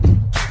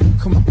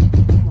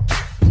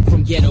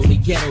From ghetto to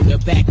ghetto, the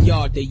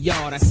backyard to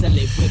yard, I sell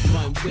it with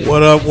one whip.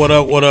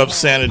 What up,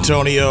 San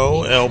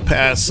Antonio, El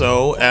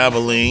Paso,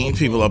 Abilene,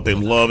 people up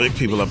in Lubbock,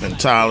 people up in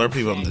Tyler,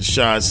 people up in the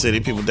Chi City,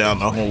 people down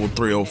the whole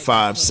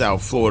 305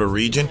 South Florida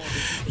region.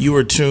 You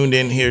are tuned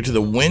in here to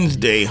the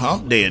Wednesday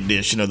Hump Day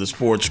edition of the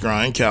Sports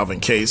Grind. Calvin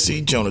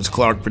Casey, Jonas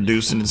Clark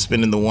producing and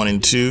spinning the 1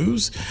 and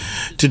 2s.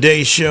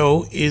 Today's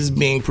show is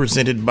being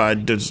presented by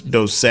Dos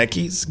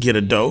Equis, Get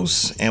a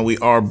Dose, and we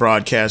are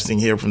broadcasting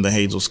here from the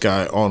Hazel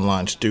Sky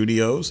Online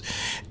Studios.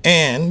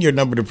 And your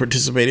number to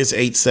participate is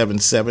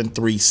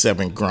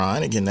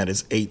 877-37-GRIND. Again, that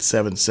is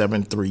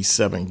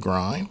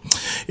 877-37-GRIND.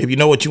 If you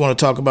know what you want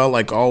to talk about,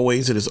 like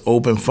always, it is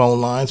open phone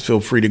lines. Feel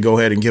free to go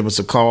ahead and give us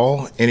a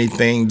call.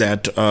 Anything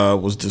that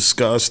was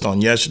discussed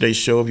on yesterday's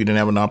show, if you didn't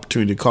have an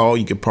opportunity to call,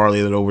 you could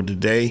parlay that over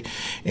today.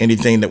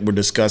 Anything that we're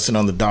discussing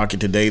on the docket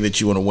today that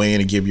you want to weigh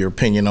in and give your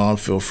opinion on,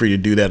 feel free to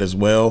do that as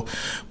well.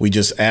 We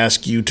just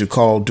ask you to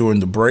call during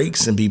the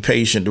breaks and be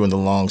patient during the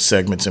long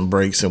segments and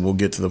breaks, and we'll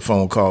get to the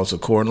phone calls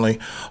accordingly.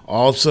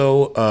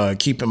 Also,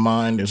 keep in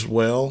mind as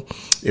well,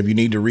 if you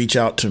need to reach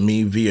out to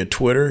me via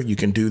Twitter, you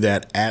can do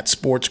that at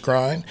Sports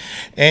Grind.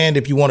 And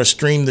if you want to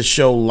stream the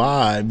show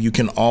live, you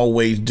can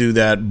always do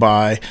that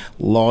by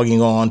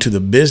logging on to the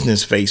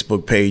business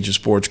Facebook page of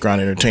Sports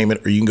Grind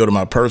Entertainment, or you can go to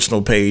my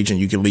personal page and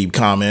you can leave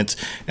comments,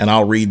 and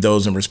I'll read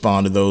those and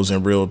respond to those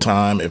in real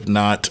time. If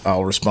not,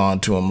 I'll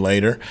respond to them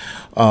later.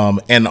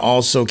 And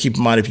also keep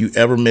in mind, if you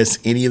ever miss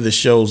any of the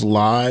shows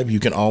live, you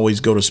can always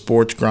go to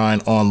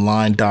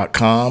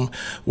sportsgrindonline.com,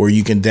 where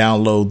you can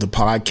download the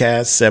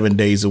podcast 7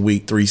 days a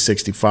week,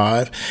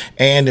 365.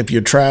 And if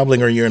you're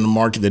traveling or you're in a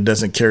market that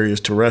doesn't carry us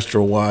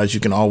terrestrial wise, you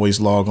can always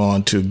log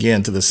on to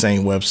the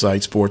same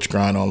website,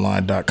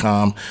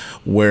 sportsgrindonline.com,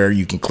 where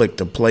you can click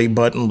the play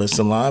button,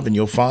 listen live, and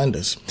you'll find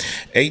us.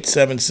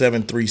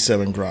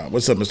 877-37-GRIND.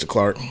 What's up, Mr.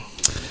 Clark?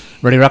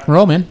 Ready to rock and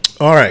roll, man.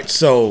 All right,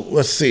 so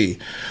let's see.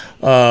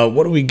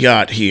 What do we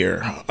got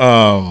here?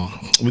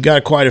 We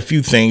got quite a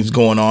few things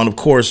going on. Of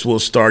course, we'll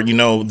start. You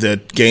know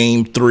that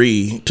Game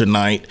 3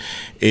 tonight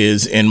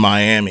is in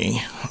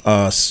Miami.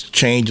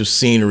 Change of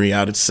scenery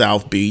out at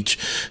South Beach.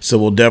 So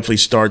we'll definitely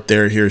start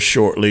there here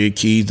shortly.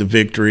 Keys to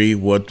victory.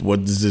 What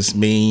does this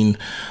mean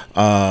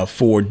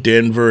for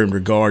Denver in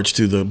regards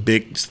to the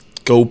big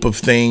scope of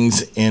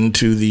things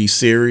into the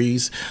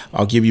series?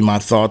 I'll give you my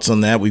thoughts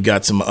on that. We've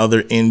got some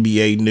other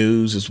NBA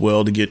news as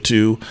well to get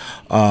to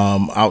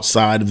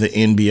outside of the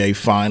NBA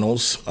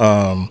finals.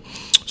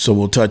 So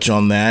we'll touch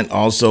on that.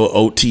 Also,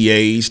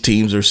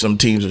 OTAs. Some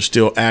teams are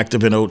still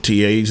active in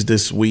OTAs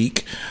this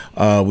week.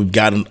 We've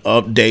got an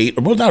update.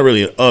 Well, not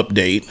really an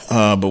update,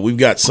 but we've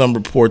got some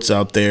reports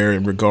out there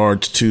in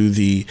regards to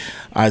the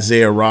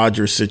Isaiah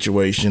Rodgers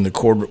situation, the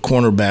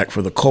cornerback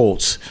for the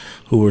Colts,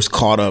 who was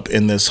caught up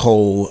in this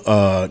whole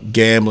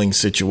gambling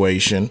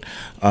situation.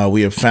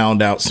 We have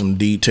found out some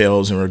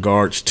details in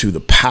regards to the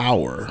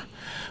power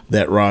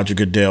that Roger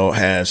Goodell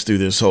has through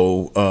this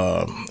whole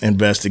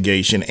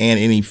investigation and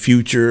any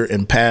future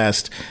and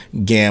past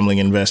gambling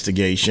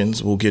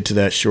investigations. We'll get to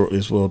that shortly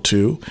as well,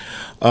 too.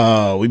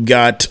 We've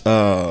got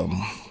a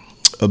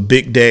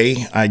big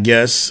day, I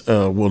guess.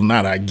 Well,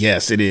 not I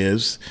guess, it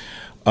is.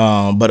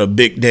 But a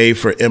big day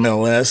for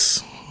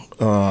MLS.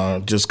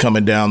 Just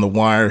coming down the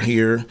wire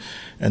here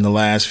in the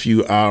last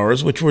few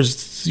hours, which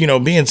was,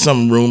 being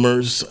some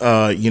rumors,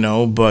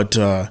 but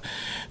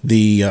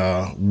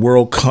the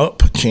World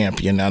Cup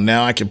champion.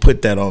 Now I can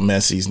put that on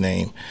Messi's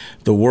name.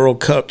 The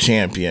World Cup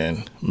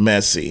champion,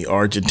 Messi,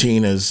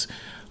 Argentina's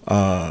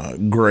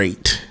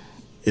great,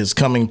 is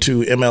coming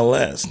to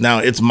MLS. Now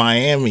it's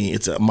Miami.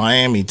 It's a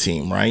Miami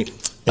team, right?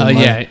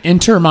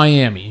 Inter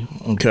Miami.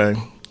 Okay.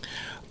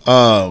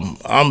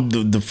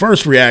 The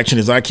first reaction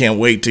is I can't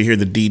wait to hear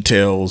the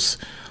details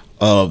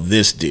of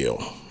this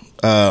deal.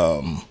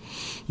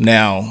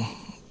 Now,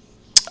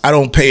 I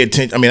don't pay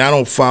attention. I mean, I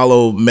don't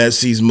follow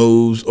Messi's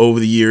moves over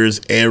the years,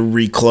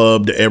 every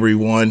club to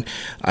everyone.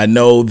 I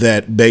know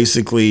that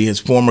basically his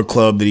former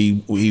club that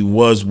he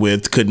was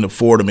with couldn't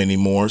afford him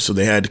anymore, so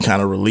they had to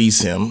kind of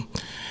release him.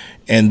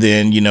 And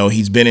then,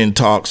 he's been in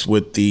talks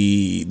with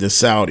the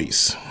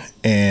Saudis.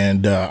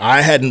 And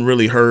I hadn't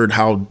really heard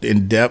how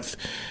in depth,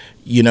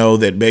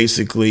 that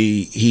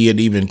basically he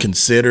had even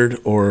considered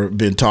or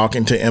been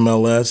talking to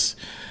MLS.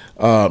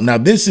 Now,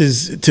 this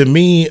is, to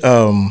me,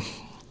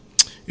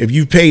 if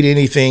you've paid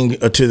anything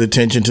to the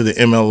attention to the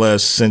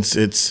MLS since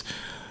its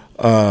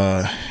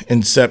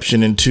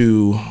inception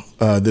into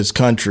this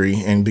country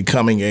and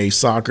becoming a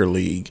soccer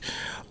league,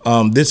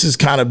 this has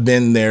kind of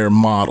been their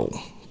model,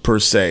 per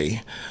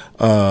se,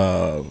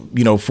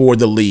 for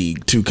the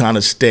league to kind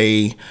of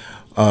stay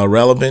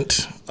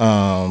relevant,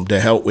 to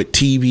help with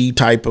TV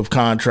type of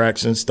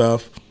contracts and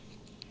stuff.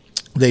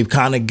 They've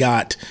kind of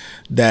got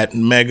that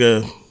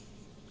mega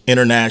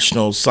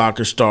international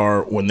soccer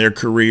star when their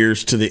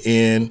careers to the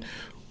end,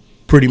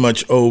 pretty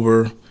much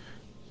over.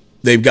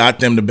 They've got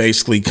them to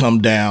basically come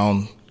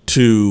over,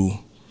 to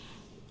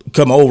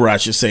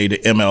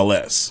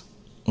MLS.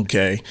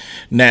 Okay.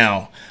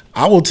 Now,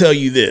 I will tell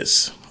you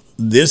this.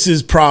 this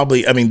is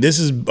probably, I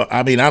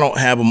don't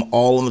have them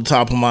all on the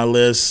top of my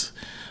list.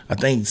 I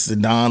think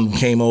Zidane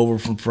came over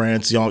from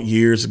France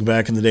years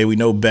back in the day. We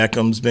know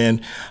Beckham's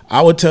been.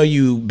 I would tell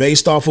you,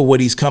 based off of what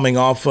he's coming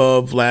off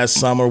of last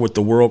summer with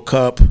the World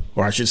Cup,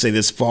 or I should say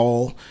this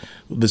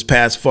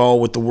past fall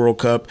with the World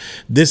Cup,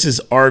 this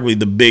is arguably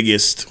the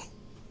biggest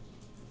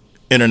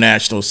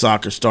international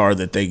soccer star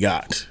that they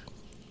got.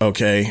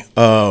 Okay,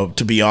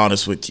 to be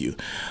honest with you.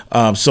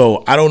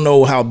 So I don't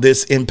know how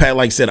this impact,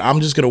 like I said, I'm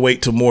just going to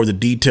wait till more of the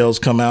details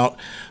come out.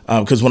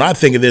 Because when I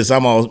think of this,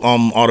 I'm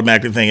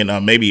automatically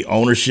thinking maybe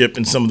ownership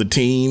in some of the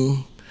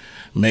team,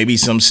 maybe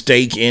some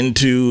stake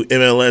into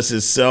MLS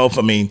itself.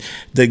 I mean,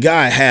 the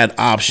guy had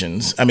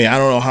options. I mean, I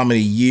don't know how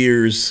many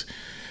years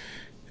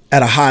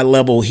at a high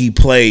level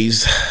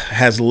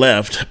has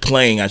left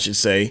playing, I should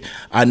say.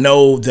 I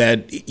know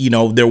that,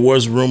 there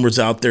was rumors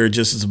out there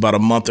just about a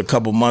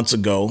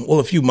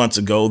few months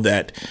ago,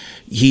 that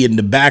he, in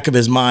the back of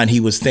his mind, he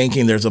was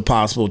thinking there's a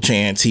possible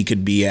chance he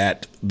could be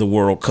at the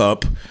World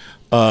Cup.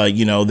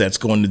 That's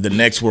going to the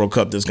next World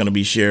Cup that's going to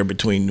be shared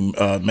between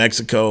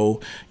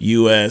Mexico,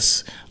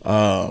 U.S.,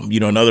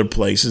 and other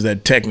places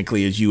that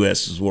technically is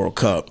U.S.'s World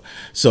Cup.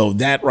 So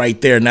that right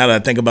there, now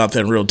that I think about that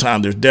in real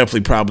time, there's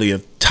definitely probably a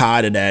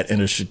tie to that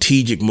and a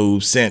strategic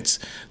move since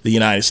the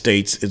United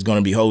States is going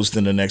to be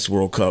hosting the next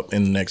World Cup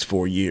in the next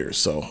 4 years.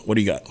 So what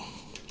do you got?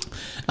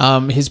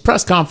 His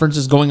press conference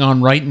is going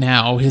on right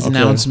now. His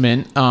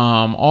announcement,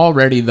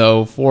 already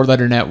though,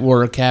 4-letter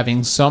network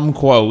having some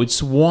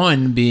quotes.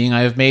 One being,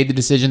 "I have made the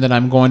decision that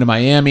I'm going to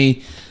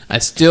Miami. I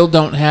still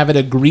don't have it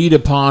agreed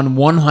upon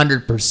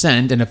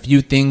 100%, and a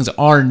few things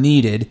are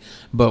needed.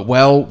 But,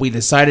 we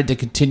decided to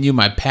continue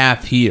my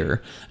path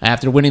here.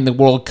 After winning the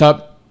World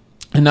Cup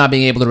and not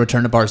being able to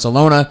return to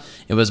Barcelona,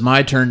 it was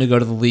my turn to go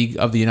to the League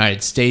of the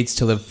United States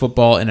to live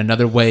football in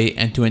another way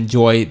and to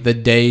enjoy the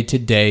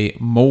day-to-day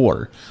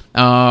more."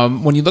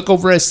 When you look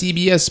over at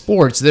CBS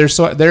Sports, they're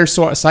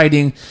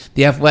citing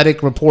the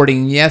Athletic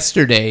reporting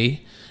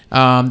yesterday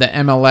that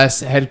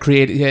MLS had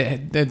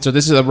created. So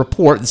this is a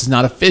report. This is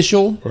not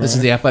official. Right. This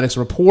is the Athletic's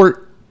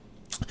report.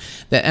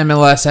 That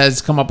MLS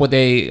has come up with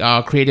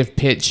a creative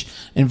pitch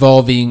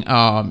involving,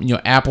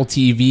 Apple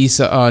TV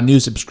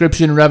new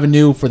subscription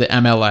revenue for the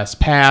MLS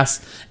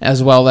Pass,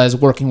 as well as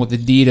working with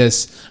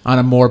Adidas on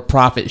a more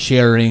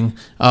profit-sharing,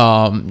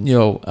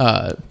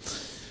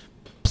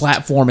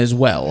 platform as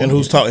well. And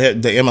who's talking?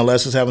 The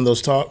MLS is having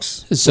those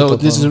talks. So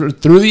this is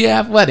through the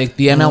Athletic.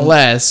 The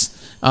MLS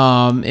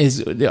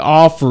is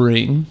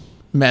offering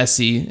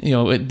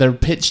Messi, their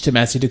pitch to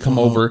Messi to come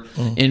over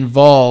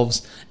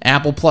involves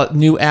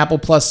new Apple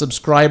Plus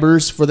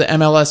subscribers for the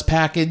MLS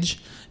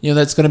package,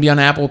 that's going to be on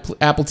Apple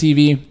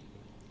TV,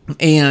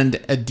 and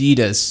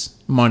Adidas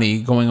money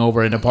going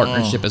over in a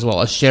partnership as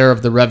well, a share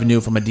of the revenue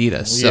from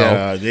Adidas.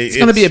 So it's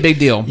going to be a big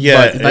deal.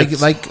 Yeah,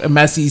 but like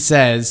Messi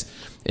says,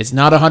 it's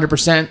not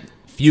 100%.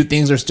 Few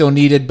things are still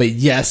needed, but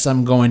yes,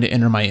 I'm going to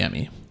Inter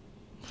Miami.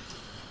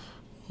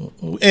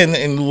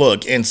 And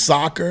look, in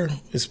soccer,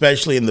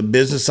 especially in the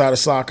business side of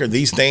soccer,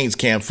 these things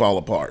can fall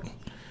apart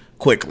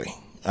quickly.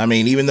 I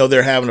mean, even though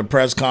they're having a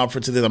press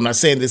conference of this, I'm not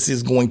saying this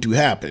is going to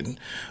happen,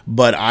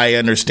 but I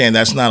understand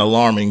that's not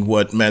alarming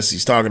what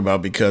Messi's talking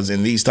about, because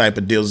in these type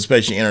of deals,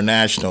 especially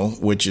international,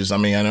 which is, I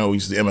know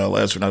he's the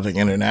MLS, we're not talking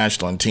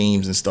international and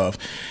teams and stuff,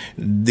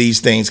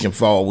 these things can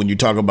fall. When you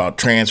talk about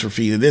transfer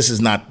fees, this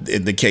is not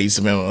the case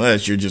of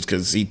MLS, you're just,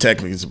 because he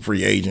technically is a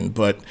free agent,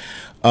 but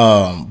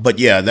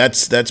yeah,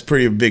 that's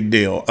pretty big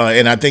deal.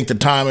 And I think the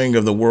timing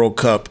of the World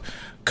Cup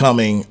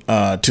coming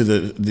to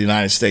the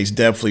United States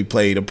definitely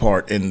played a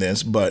part in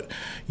this. But,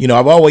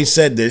 I've always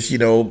said this,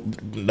 no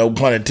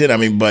pun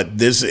intended, but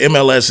this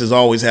MLS has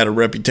always had a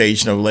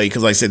reputation of late,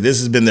 because like I said, this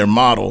has been their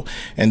model,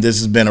 and this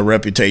has been a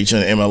reputation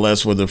of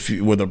MLS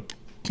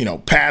where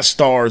past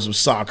stars of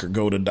soccer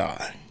go to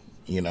die,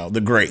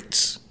 the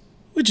greats,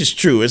 which is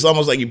true. It's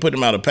almost like you put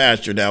them out of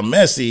pasture. Now,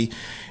 Messi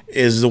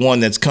is the one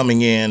that's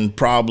coming in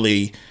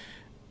probably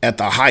at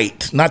the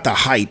height, not the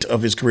height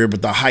of his career,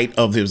 but the height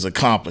of his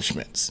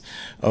accomplishments.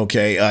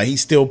 Okay,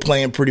 he's still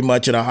playing pretty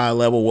much at a high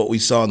level, what we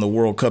saw in the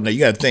World Cup. Now, you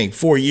got to think,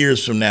 4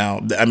 years from now,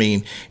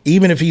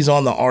 even if he's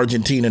on the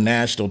Argentina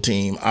national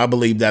team, I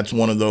believe that's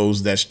one of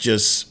those that's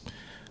just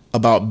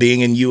about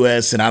being in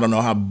U.S., and I don't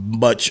know how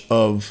much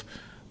of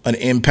an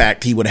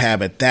impact he would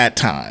have at that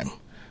time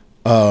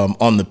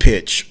on the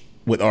pitch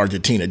with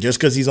Argentina. Just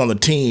because he's on the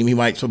team, he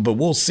might, but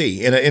we'll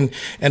see. And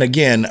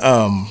again,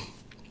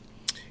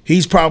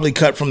 he's probably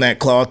cut from that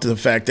cloth to the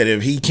fact that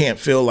if he can't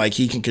feel like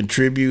he can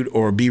contribute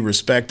or be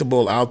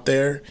respectable out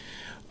there,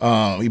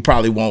 he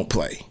probably won't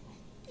play,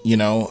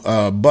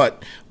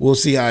 but we'll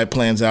see how it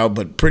plans out.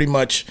 But pretty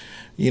much,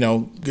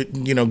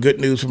 good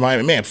news for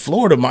Miami. Man,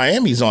 Florida,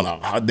 Miami's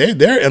on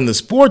they're in the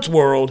sports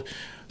world.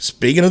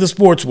 Speaking of the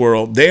sports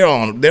world, they're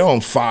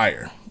on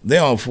fire.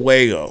 They're on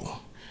fuego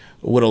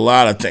with a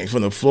lot of things.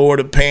 From the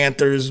Florida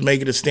Panthers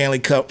making the Stanley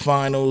Cup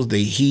Finals,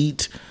 the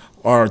Heat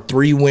are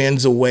 3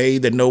 wins away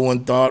that no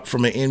one thought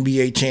from an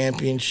NBA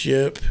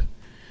championship.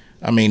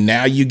 I mean,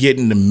 now you get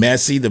into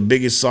Messi, the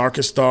biggest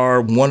soccer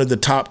star, one of the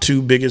top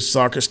 2 biggest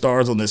soccer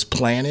stars on this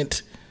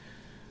planet.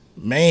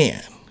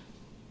 Man,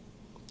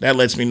 that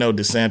lets me know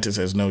DeSantis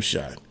has no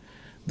shot.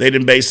 They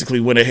then basically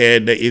went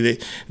ahead.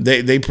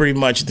 They pretty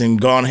much then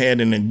gone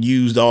ahead and then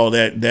used all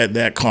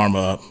that karma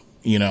up,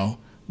 you know.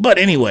 But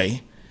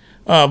anyway,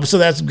 so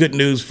that's good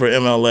news for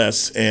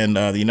MLS and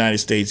the United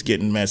States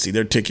getting Messi.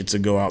 Their tickets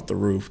will go out the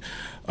roof.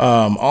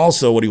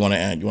 Also, what do you want to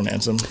add? You want to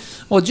add something?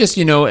 Well, just,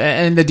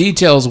 and the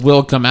details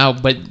will come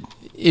out, but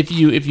if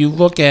you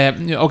look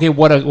at, okay,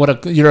 what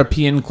a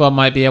European club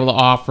might be able to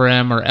offer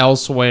him or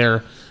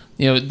elsewhere,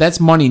 that's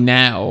money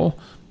now.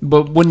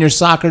 But when your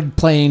soccer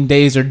playing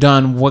days are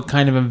done, what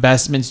kind of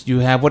investments do you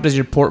have? What does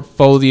your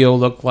portfolio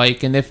look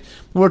like? And if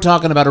we're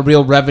talking about a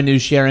real revenue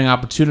sharing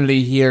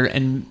opportunity here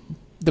and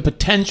the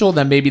potential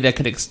that maybe that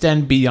could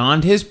extend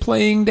beyond his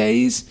playing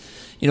days,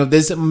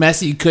 this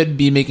Messi could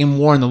be making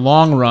more in the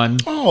long run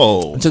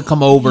to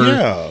come over,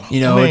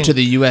 to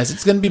the U.S.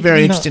 It's going to be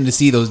very interesting to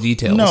see those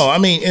details. No, I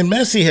mean, and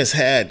Messi has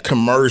had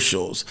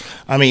commercials.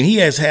 I mean, he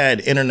has had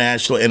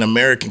international and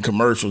American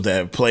commercials that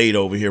have played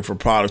over here for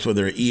products,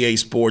 whether EA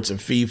Sports and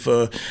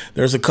FIFA.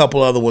 There's a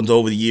couple other ones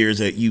over the years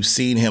that you've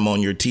seen him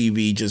on your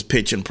TV just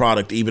pitching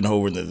product even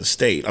over in the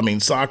state. I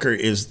mean, soccer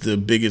is the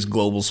biggest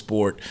global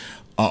sport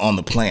on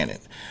the planet.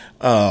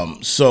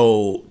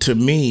 So to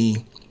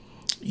me,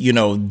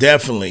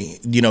 definitely,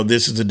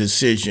 this is a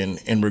decision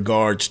in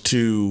regards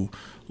to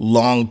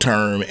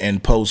long-term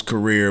and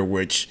post-career,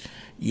 which,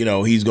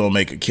 he's going to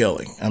make a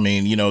killing. I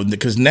mean,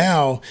 because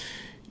now,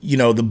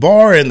 the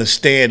bar and the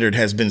standard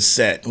has been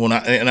set.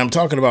 And I'm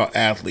talking about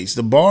athletes.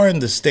 The bar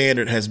and the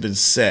standard has been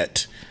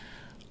set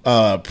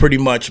pretty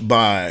much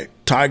by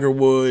Tiger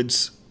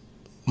Woods,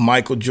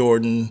 Michael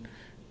Jordan,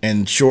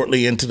 and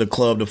shortly into the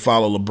club to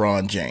follow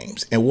LeBron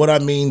James. And what I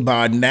mean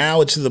by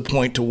now, it's to the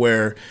point to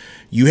where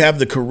you have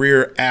the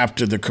career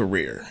after the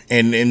career.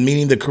 And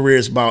meaning the career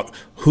is about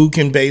who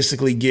can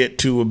basically get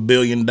to $1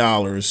 billion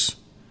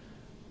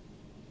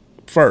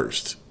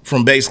first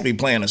from basically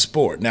playing a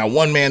sport. Now,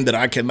 one man that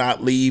I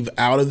cannot leave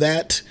out of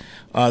that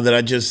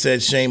I just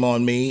said, shame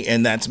on me,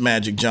 and that's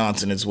Magic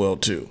Johnson as well,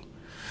 too.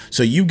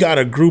 So you got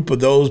a group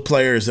of those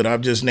players that I've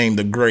just named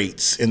the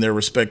greats in their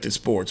respective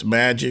sports.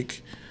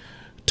 Magic,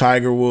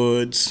 Tiger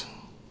Woods,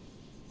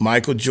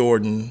 Michael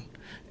Jordan,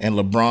 and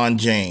LeBron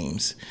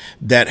James,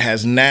 that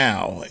has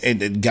now,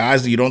 and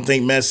guys, you don't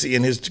think Messi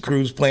and his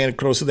crew's playing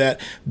across to that?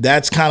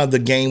 That's kind of the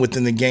game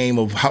within the game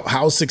of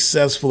how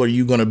successful are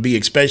you going to be,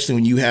 especially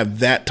when you have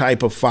that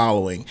type of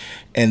following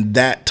and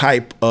that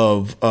type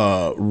of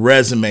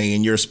resume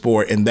in your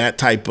sport and that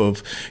type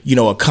of,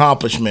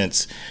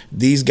 accomplishments.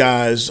 These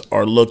guys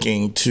are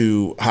looking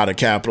to how to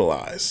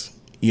capitalize.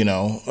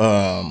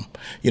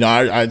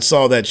 I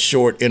saw that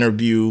short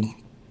interview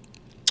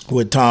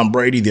with Tom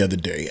Brady the other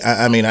day.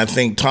 I mean, I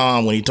think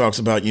Tom, when he talks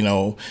about,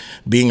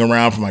 being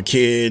around for my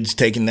kids,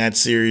 taking that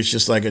serious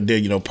just like I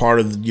did, part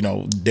of,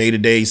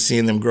 day-to-day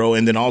seeing them grow.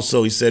 And then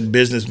also he said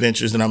business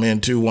ventures that I'm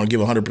into, want to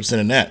give 100%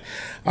 in that.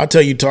 I'll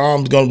tell you,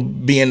 Tom's going to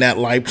be in that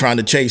life trying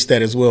to chase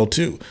that as well,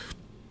 too.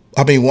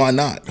 I mean, why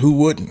not? Who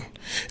wouldn't?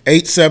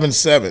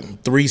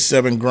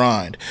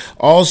 877-37-GRIND.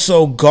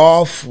 Also,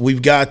 golf.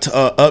 We've got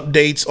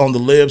updates on the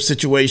LIV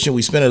situation.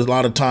 We spent a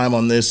lot of time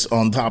on this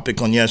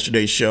topic on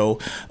yesterday's show,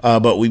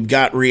 but we've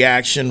got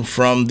reaction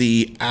from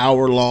the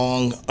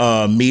hour-long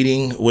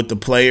meeting with the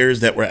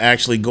players that were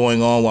actually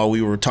going on while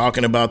we were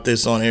talking about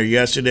this on air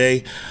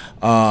yesterday.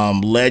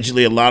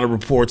 Allegedly, a lot of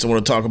reports I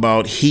want to talk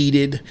about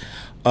heated.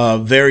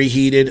 Very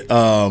heated.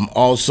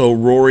 Also,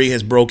 Rory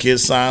has broke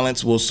his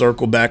silence. We'll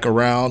circle back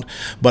around.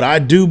 But I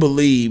do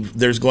believe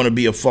there's going to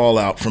be a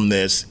fallout from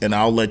this, and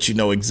I'll let you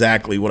know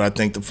exactly what I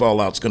think the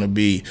fallout's going to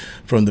be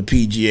from the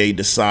PGA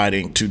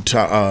deciding to,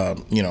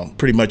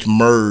 pretty much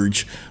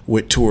merge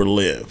with Tour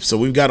LIV. So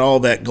we've got all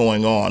that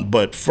going on.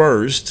 But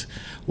first,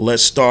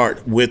 let's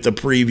start with a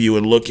preview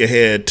and look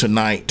ahead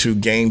tonight to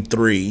Game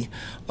 3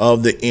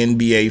 of the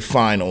NBA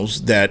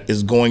Finals that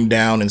is going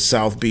down in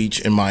South Beach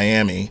in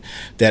Miami,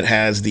 that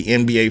has the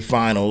NBA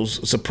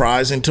Finals,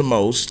 surprising to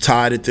most,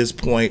 tied at this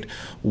point,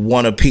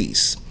 1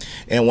 apiece.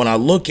 And when I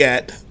look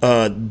at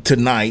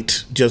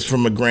tonight, just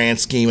from a grand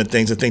scheme of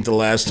things, I think the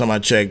last time I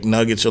checked,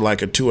 Nuggets are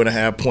like a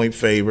 2.5-point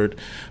favorite,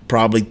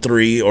 probably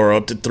 3 or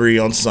up to 3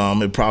 on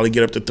some. It'd probably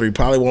get up to 3,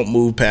 probably won't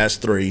move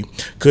past 3.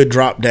 Could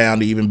drop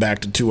down to even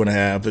back to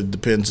 2.5. It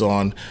depends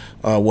on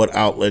what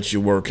outlets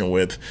you're working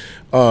with.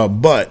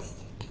 But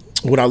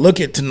when I look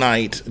at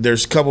tonight,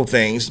 there's a couple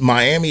things.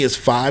 Miami is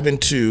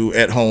 5-2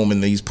 at home in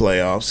these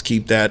playoffs.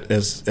 Keep that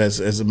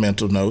as a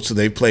mental note. So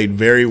they played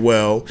very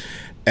well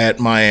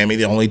at Miami.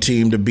 The only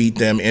team to beat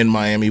them in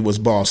Miami was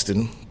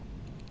Boston.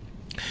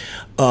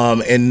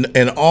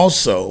 And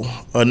also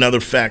another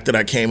fact that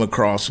I came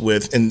across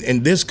with,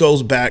 and this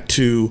goes back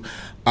to,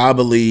 I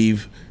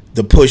believe,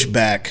 the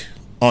pushback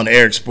on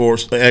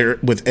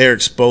with Eric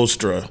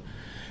Spoelstra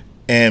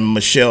and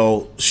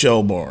Michelle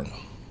Shelbourne.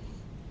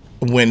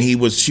 When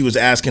she was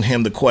asking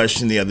him the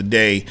question the other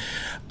day,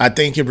 I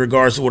think in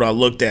regards to what I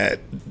looked at,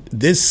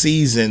 this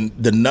season,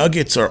 the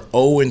Nuggets are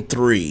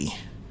 0-3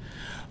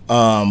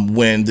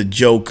 when the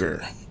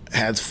Joker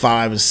has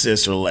 5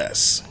 assists or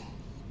less.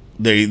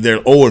 They're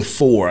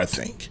 0-4, I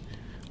think.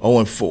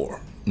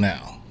 0-4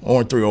 now.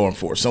 0-3,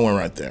 0-4, somewhere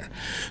right there.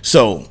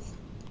 So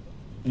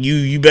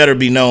you better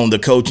be known, the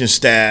coaching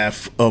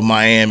staff of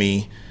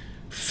Miami,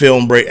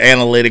 film break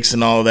analytics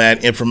and all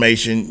that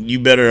information, you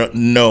better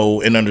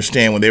know and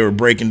understand when they were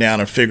breaking down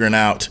or figuring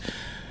out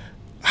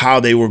how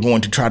they were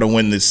going to try to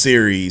win this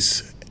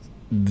series.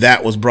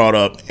 That was brought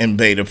up and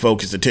paid a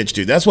focused attention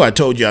to. That's why I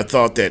told you I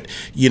thought that,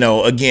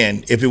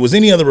 again, if it was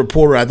any other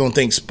reporter, I don't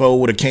think Spo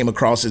would have came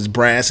across as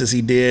brass as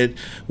he did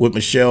with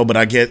Michelle, but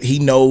I get he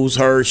knows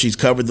her. She's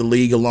covered the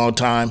league a long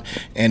time,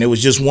 and it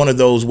was just one of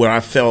those where I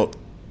felt,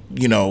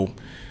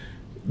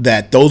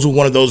 that those were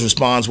one of those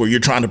responses where you're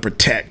trying to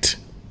protect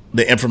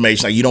the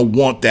information. Like, you don't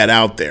want that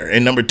out there.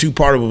 And number two,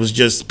 part of it was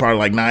just part of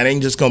like, it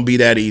ain't just going to be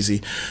that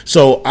easy.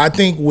 So I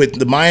think with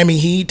the Miami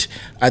Heat,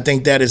 I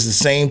think that is the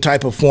same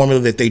type of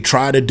formula that they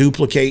try to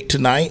duplicate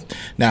tonight.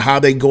 Now, how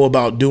they go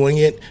about doing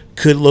it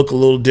could look a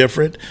little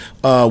different.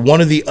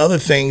 One of the other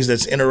things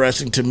that's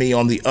interesting to me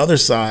on the other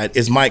side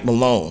is Mike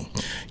Malone.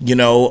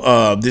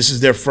 This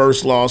is their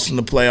first loss in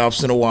the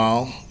playoffs in a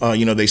while.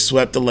 They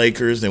swept the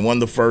Lakers. They won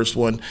the first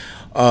one.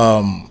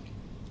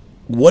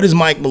 What is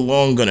Mike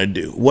Malone going to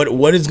do?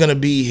 What is going to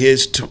be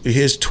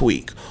his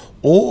tweak?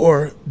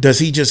 Or does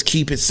he just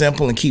keep it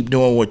simple and keep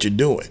doing what you're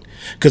doing?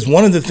 Because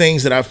one of the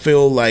things that I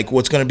feel like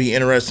what's going to be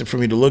interesting for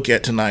me to look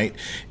at tonight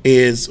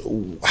is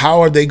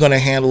how are they going to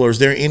handle, or is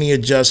there any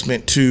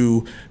adjustment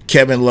to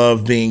Kevin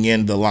Love being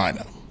in the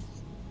lineup?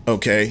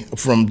 Okay,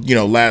 from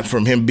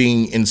him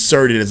being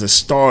inserted as a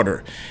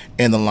starter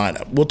in the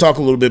lineup. We'll talk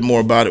a little bit more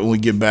about it when we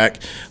get back.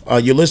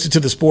 You're listening to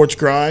The Sports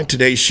Grind.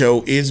 Today's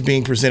show is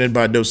being presented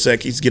by Dos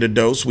Equis. Get a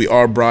dose. We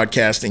are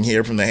broadcasting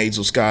here from the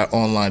Hazel Sky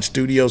Online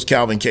Studios.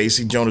 Calvin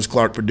Casey, Jonas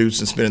Clark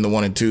producing, spinning the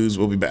 1 and 2s.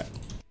 We'll be back.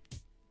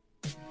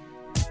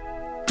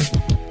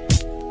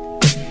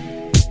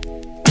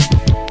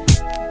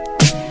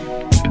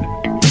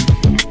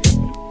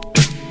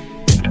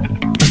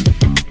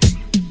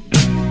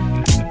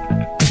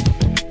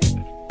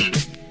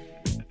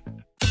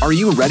 Are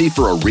you ready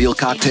for a real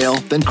cocktail?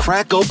 Then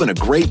crack open a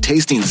great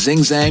tasting Zing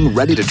Zang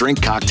ready-to-drink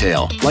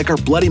cocktail, like our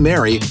Bloody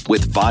Mary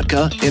with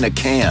vodka in a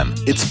can.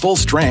 It's full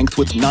strength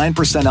with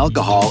 9%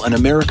 alcohol and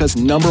America's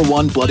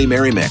 #1 Bloody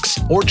Mary mix.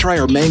 Or try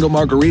our Mango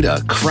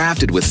Margarita,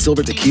 crafted with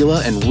silver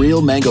tequila and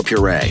real mango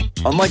puree.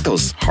 Unlike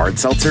those hard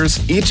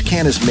seltzers, each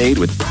can is made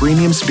with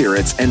premium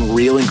spirits and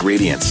real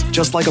ingredients,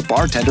 just like a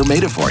bartender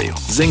made it for you.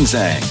 Zing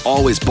Zang,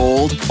 always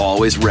bold,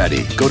 always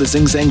ready. Go to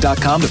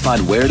zingzang.com to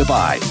find where to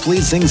buy.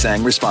 Please Zing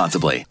Zang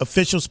responsibly.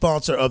 Official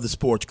sponsor of the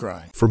Sports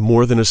Grind. For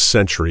more than a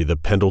century, the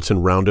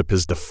Pendleton Roundup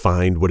has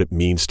defined what it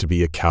means to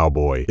be a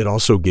cowboy. It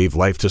also gave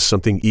life to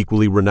something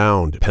equally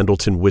renowned,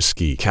 Pendleton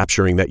Whiskey,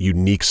 capturing that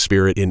unique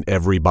spirit in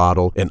every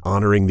bottle and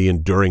honoring the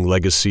enduring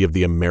legacy of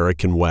the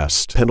American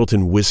West.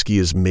 Pendleton Whiskey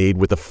is made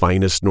with the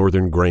finest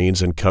northern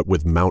grains and cut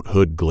with Mount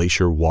Hood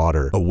Glacier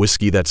water, a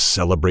whiskey that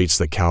celebrates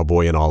the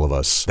cowboy in all of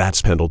us.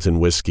 That's Pendleton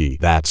Whiskey.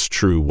 That's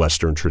true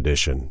Western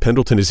tradition.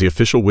 Pendleton is the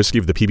official whiskey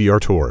of the PBR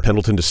Tour.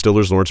 Pendleton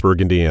Distillers,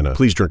 Lawrenceburg, Indiana.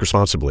 Please drink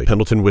responsibly.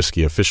 Pendleton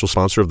Whiskey, official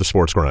sponsor of the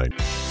Sports Grind.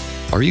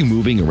 Are you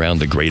moving around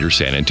the greater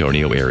San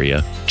Antonio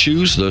area?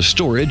 Choose the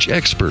storage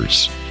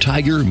experts,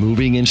 Tiger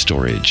Moving and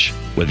Storage.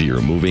 Whether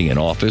you're moving an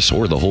office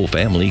or the whole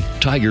family,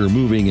 Tiger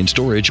Moving and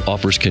Storage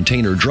offers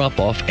container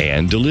drop-off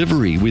and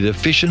delivery with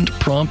efficient,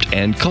 prompt,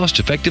 and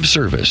cost-effective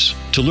service.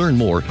 To learn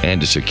more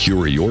and to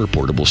secure your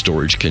portable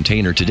storage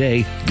container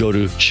today, go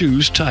to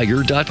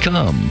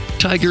choosetiger.com.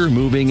 Tiger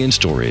Moving and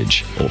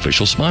Storage,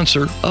 official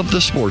sponsor of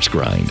the Sports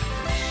Grind.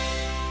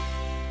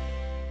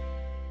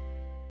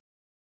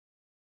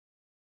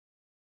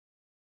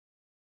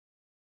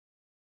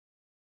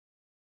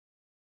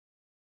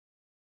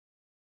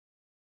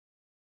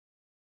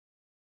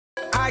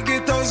 I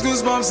get those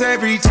goosebumps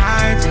every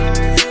time.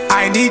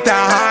 I need the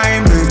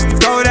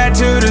Heimlich, throw that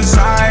to the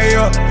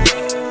side.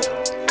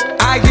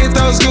 I get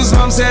those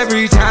goosebumps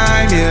every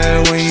time,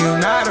 yeah, when you're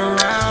not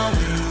around.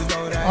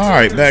 All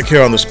right, back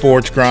here on the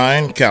Sports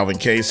Grind, Calvin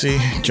Casey,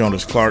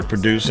 Jonas Clark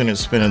producing and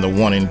spinning the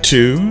 1 and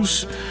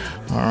 2s.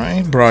 All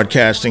right,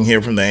 broadcasting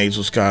here from the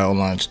Hazel Sky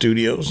Online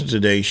Studios.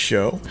 Today's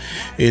show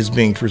is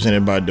being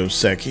presented by Dos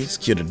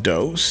Equis. Get a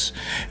dose.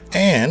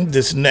 And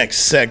this next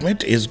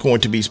segment is going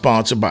to be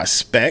sponsored by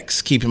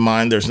Specs. Keep in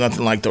mind, there's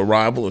nothing like the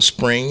arrival of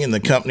spring and the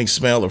company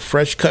smell of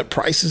fresh cut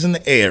prices in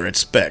the air at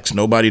Specs.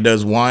 Nobody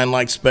does wine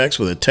like Specs.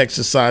 With a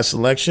Texas-sized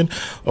selection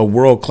of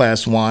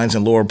world-class wines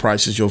and lower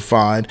prices, you'll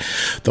find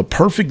the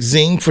perfect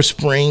zing for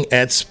spring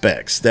at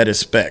Specs. That is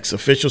Specs,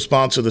 official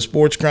sponsor of the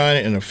Sports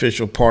Grind and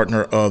official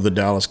partner of the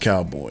Dallas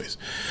Cowboys.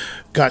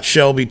 Got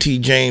Shelby T.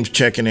 James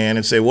checking in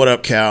and say, "What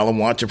up, Cal? I'm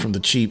watching from the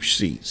cheap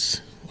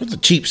seats." What's the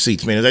cheap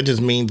seats, man? Does that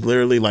just mean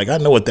literally, like, I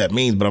know what that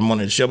means, but I'm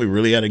wondering, is Shelby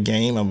really at a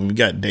game? I mean, we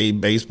got day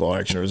baseball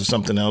action, or is it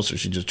something else, or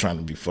is she just trying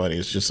to be funny?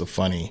 It's just a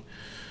funny.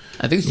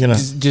 I think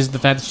it's just the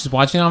fact that she's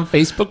watching on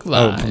Facebook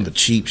Live. Oh, from the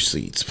cheap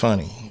seats.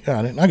 Funny.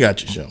 Got it. I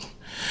got you, Shelby.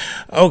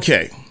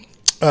 Okay.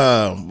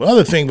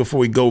 Other thing before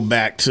we go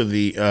back to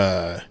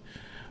the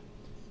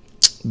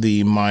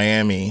the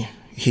Miami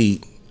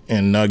Heat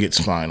and Nuggets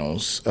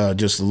finals.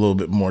 Just a little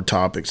bit more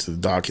topics to the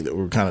docket that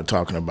we're kind of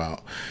talking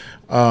about.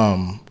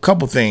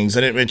 Couple things.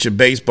 I didn't mention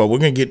baseball. We're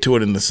going to get to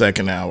it in the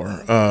second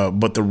hour.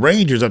 But the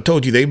Rangers, I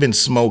told you, they've been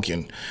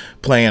smoking,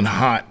 playing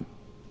hot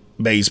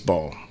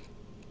baseball.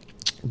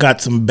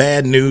 Got some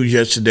bad news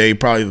yesterday,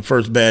 probably the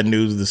first bad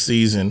news of the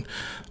season.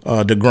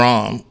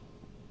 DeGrom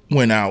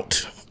went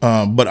out.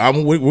 But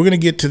we're going to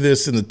get to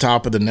this in the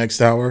top of the next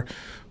hour.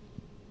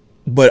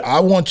 But I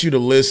want you to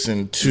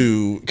listen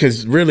to,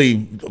 because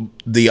really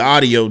the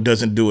audio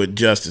doesn't do it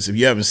justice. If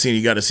you haven't seen it,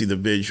 you got to see the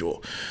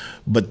visual.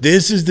 But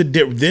this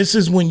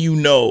is when you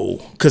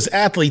know, because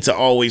athletes will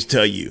always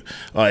tell you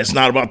it's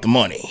not about the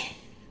money,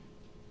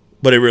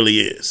 but it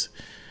really is.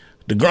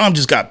 DeGrom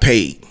just got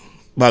paid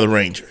by the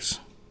Rangers.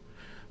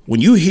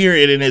 When you hear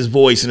it in his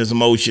voice and his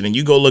emotion, and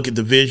you go look at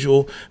the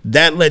visual,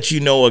 that lets you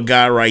know a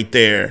guy right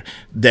there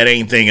that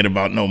ain't thinking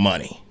about no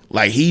money.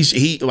 Like he's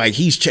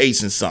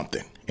chasing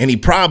something. And he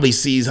probably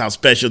sees how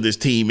special this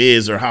team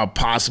is, or how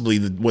possibly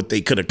what they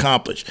could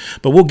accomplish.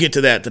 But we'll get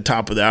to that at the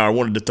top of the hour. I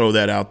wanted to throw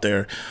that out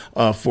there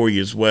for you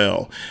as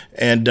well.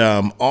 And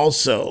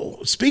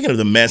also, speaking of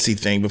the Messi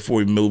thing, before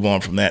we move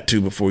on from that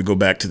too, before we go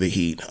back to the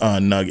Heat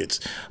Nuggets,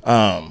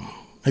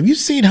 have you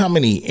seen how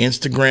many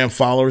Instagram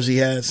followers he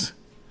has?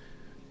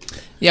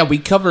 Yeah, we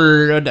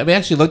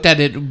actually looked at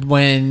it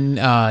when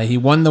he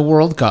won the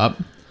World Cup.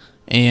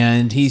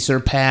 And he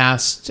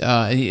surpassed,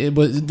 it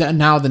was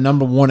now the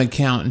number one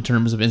account in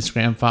terms of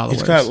Instagram followers.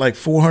 He's got like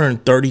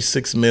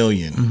 436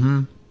 million.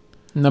 Mm-hmm.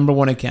 Number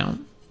one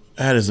account.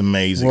 That is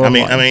amazing.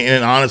 Worldwide. I mean,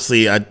 and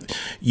honestly, and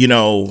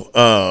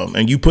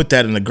you put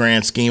that in the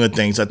grand scheme of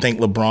things. I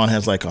think LeBron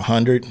has like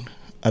 100,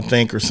 I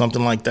think, or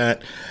something like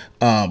that.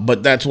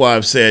 But that's why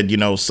I've said,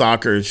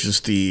 soccer is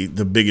just the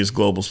biggest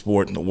global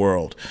sport in the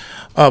world.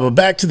 But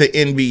back to the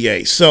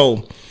NBA.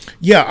 So,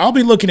 yeah, I'll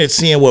be looking at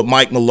seeing what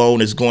Mike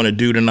Malone is going to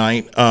do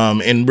tonight.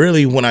 And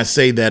really, when I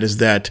say that, is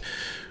that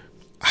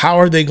how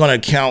are they going to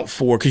account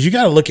for, because you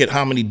got to look at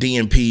how many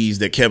DNPs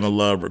that Kevin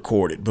Love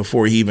recorded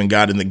before he even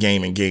got in the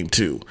game in game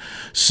 2.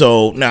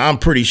 So now I'm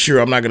pretty sure,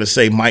 I'm not going to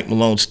say Mike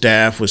Malone's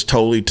staff was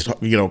totally,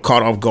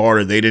 caught off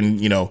guard, or they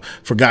didn't,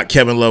 forgot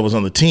Kevin Love was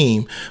on the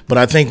team. But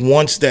I think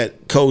once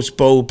that Coach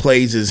Bo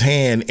plays his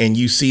hand and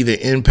you see the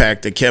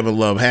impact that Kevin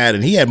Love had,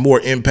 and he had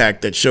more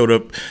impact that showed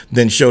up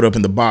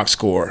in the box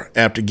score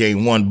after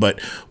game 1.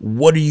 But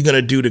what are you going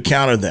to do to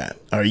counter that?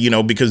 Or,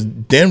 because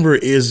Denver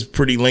is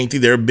pretty lengthy.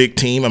 They're a big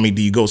team. I mean,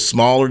 do you go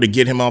smaller to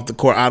get him off the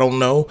court? I don't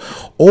know.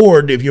 Or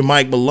if you're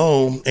Mike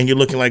Malone and you're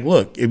looking like,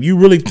 look, if you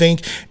really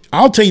think,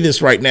 I'll tell you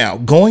this right now,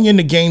 going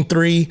into game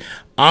 3,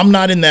 I'm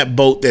not in that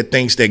boat that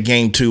thinks that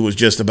game 2 was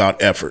just about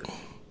effort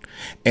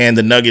and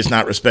the Nuggets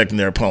not respecting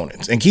their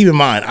opponents. And keep in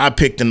mind, I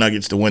picked the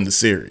Nuggets to win the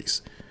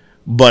series.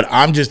 But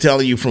I'm just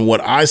telling you, from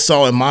what I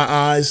saw in my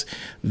eyes,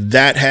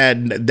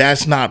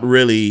 that's not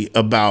really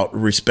about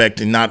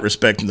not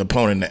respecting the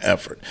opponent and the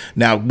effort.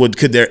 Now,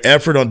 could their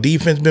effort on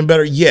defense been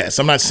better? Yes.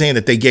 I'm not saying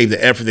that they gave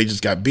the effort, they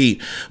just got beat.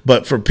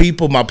 But for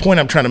people, my point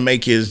I'm trying to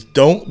make is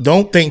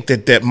don't think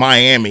that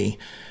Miami,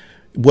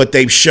 what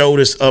they've showed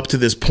us up to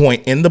this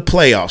point in the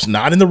playoffs,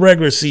 not in the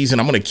regular season.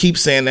 I'm going to keep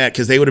saying that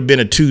because they would have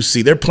been a 2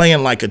 seed. They're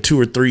playing like a 2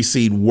 or 3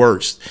 seed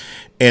worse.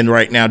 And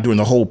right now during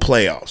the whole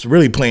playoffs,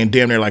 really playing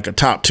damn near like a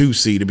top 2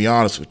 seed, to be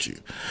honest with you.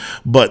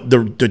 But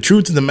the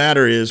truth of the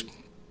matter is,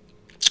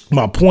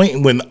 my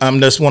point when I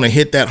just want to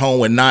hit that home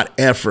with not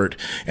effort,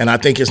 and I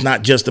think it's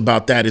not just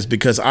about that, is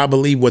because I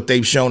believe what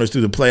they've shown us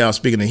through the playoffs,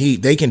 speaking of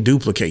Heat, they can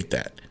duplicate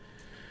that.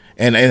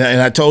 And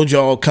I told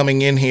y'all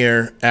coming in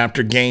here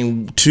after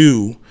game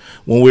 2,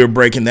 when we were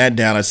breaking that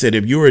down, I said,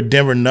 if you're a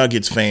Denver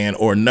Nuggets fan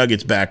or a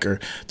Nuggets backer,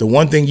 the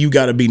one thing you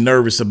got to be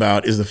nervous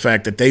about is the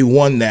fact that they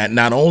won that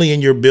not only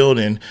in your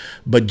building,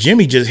 but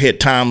Jimmy just hit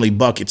timely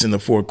buckets in the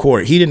fourth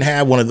quarter. He didn't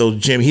have one of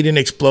those, He didn't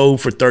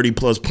explode for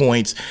 30-plus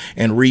points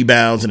and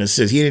rebounds and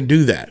assists. He didn't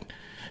do that.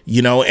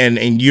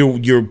 And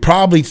you're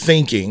probably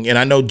thinking, and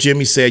I know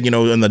Jimmy said,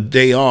 on the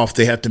day off,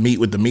 they have to meet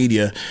with the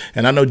media.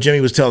 And I know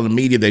Jimmy was telling the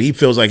media that he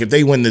feels like if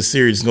they win this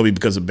series, it's going to be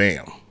because of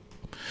Bam.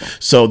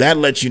 So that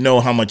lets you know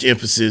how much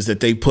emphasis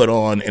that they put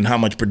on and how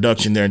much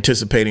production they're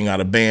anticipating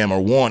out of Bam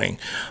or wanting.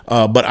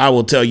 But I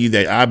will tell you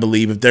that I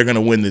believe if they're going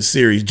to win this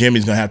series,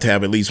 Jimmy's going to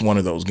have at least one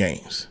of those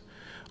games.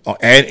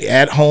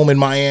 At home in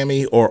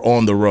Miami or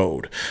on the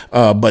road.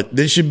 But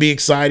this should be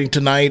exciting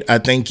tonight. I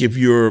think if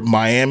you're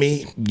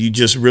Miami, you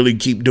just really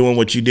keep doing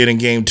what you did in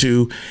game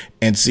 2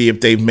 and see if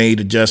they've made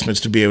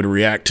adjustments to be able to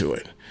react to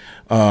it.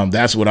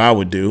 That's what I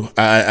would do.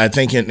 I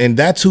think, and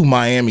that's who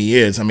Miami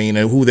is. I mean,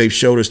 and who they've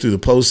showed us through the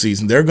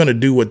postseason. They're going to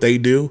do what they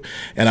do.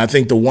 And I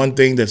think the one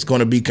thing that's going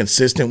to be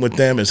consistent with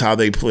them is how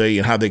they play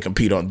and how they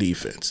compete on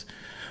defense.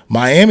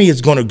 Miami is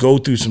going to go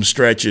through some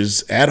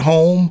stretches at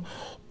home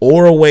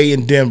or away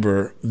in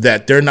Denver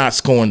that they're not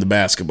scoring the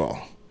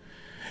basketball.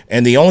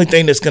 And the only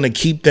thing that's going to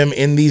keep them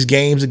in these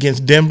games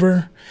against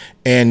Denver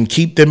and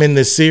keep them in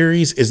this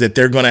series is that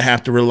they're going to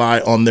have to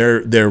rely on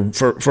their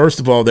first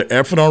of all, their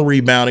effort on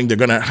rebounding. They're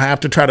going to have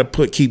to try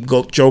to keep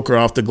Joker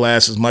off the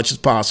glass as much as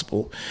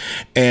possible,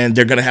 and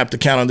they're going to have to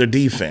count on their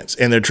defense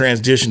and their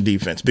transition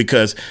defense,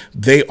 because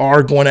they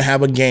are going to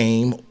have a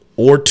game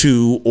or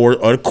two or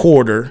a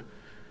quarter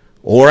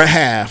or a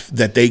half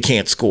that they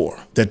can't score,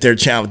 that they're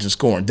challenging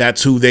scoring.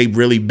 That's who they've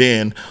really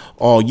been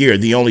all year.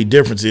 The only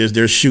difference is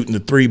they're shooting the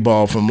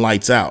 3-ball from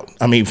lights out.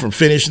 I mean, from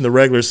finishing the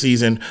regular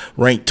season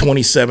ranked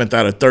 27th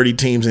out of 30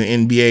 teams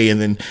in the NBA, and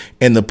then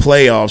in the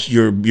playoffs,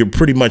 you're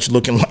pretty much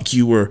looking like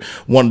you were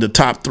one of the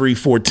top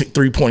 3-4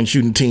 three-point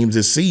shooting teams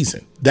this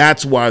season.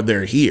 That's why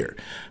they're here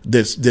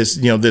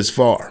this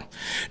far.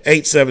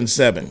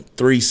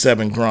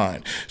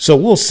 877-37-GRIND. So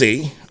we'll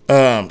see.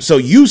 So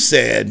you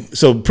said,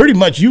 so pretty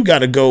much you got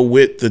to go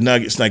with the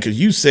Nuggets tonight, because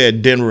you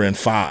said Denver in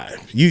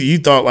 5. You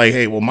thought like,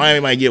 hey, well,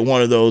 Miami might get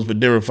one of those, but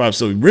Denver 5.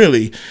 So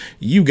really,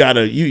 you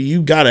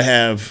gotta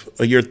have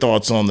your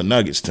thoughts on the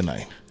Nuggets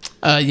tonight.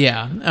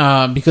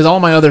 Because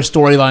all my other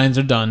storylines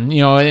are done.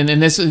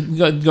 And this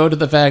go to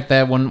the fact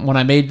that when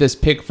I made this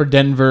pick for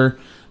Denver,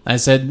 I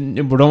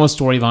said we're almost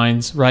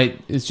storylines, right?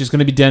 It's just going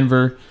to be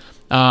Denver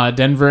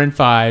in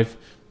 5.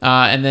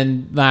 And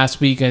then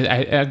last week,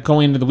 I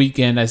going into the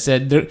weekend, I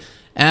said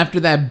after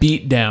that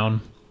beatdown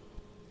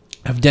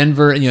of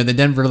Denver, the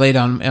Denver laid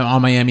on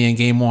Miami in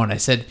Game 1, I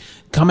said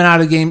coming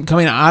out of Game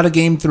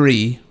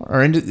 3,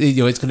 or into,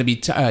 it's going to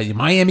be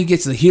Miami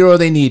gets the hero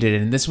they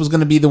needed, and this was going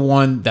to be the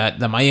one that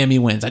the Miami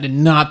wins. I did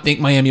not think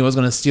Miami was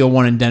going to steal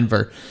one in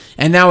Denver,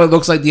 and now it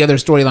looks like the other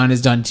storyline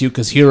is done too,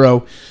 because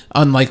Hero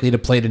unlikely to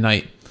play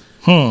tonight.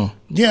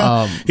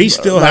 Yeah, he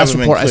still last hasn't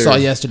report been cleared. I saw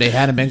yesterday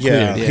hadn't been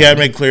cleared. He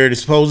hadn't been cleared.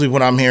 Supposedly,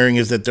 what I'm hearing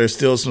is that there's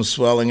still some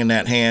swelling in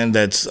that hand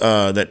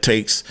that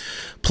takes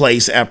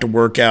place after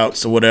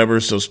workouts or whatever.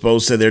 So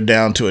supposedly they're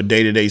down to a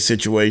day-to-day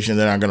situation.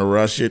 They're not going to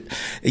rush it.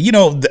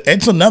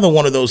 It's another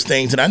one of those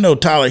things. And I know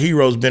Tyler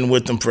Hero's been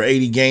with them for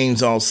 80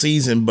 games all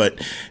season,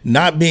 but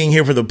not being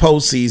here for the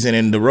postseason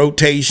and the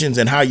rotations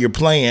and how you're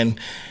playing,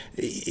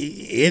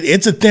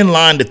 it's a thin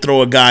line to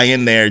throw a guy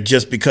in there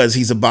just because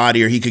he's a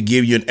body or he could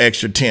give you an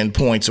extra 10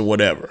 points or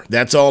whatever.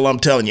 That's all I'm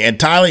telling you. And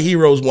Tyler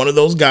Hero's one of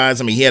those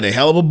guys. I mean, he had a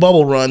hell of a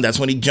bubble run. That's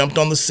when he jumped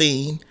on the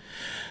scene.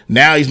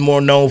 Now he's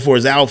more known for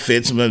his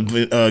outfits.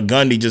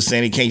 Gundy just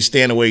saying he can't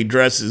stand the way he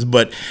dresses.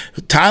 But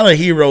Tyler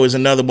Hero is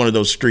another one of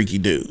those streaky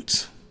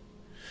dudes.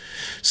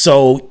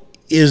 So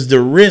is the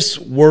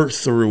risk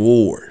worth the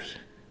reward?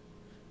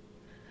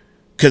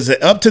 Because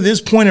up to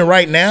this point and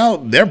right now,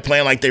 they're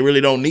playing like they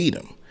really don't need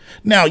him.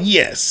 Now,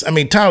 yes, I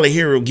mean, Tyler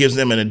Hero gives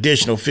them an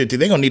additional 50.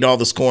 They're going to need all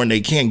the scoring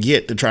they can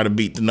get to try to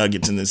beat the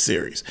Nuggets in this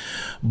series.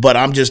 But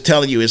I'm just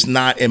telling you, it's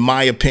not, in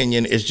my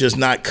opinion, it's just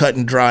not cut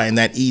and dry and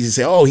that easy to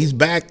say, oh, he's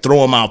back,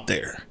 throw him out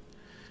there.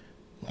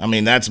 I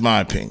mean, that's my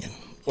opinion.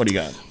 What do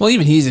you got? Well,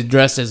 even he's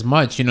addressed as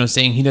much,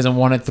 saying he doesn't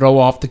want to throw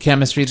off the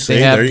chemistry that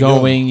they have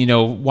going.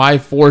 Why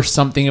force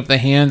something if the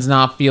hand's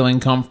not feeling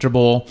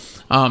comfortable?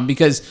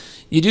 Because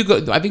you do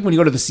go. I think when you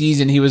go to the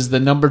season, he was the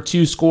number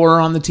 2 scorer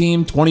on the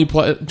team, 20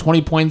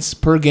 points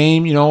per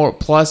game, or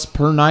plus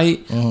per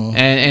night,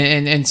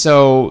 and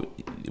so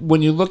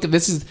when you look at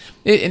this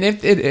and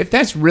if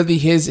that's really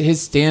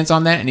his stance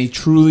on that, and he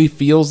truly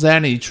feels that,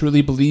 and he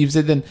truly believes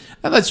it, then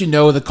that lets you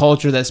know the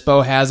culture that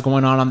Spo has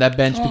going on that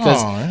bench,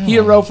 because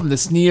Hero, from the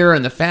sneer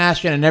and the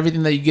fashion and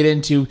everything that you get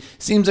into,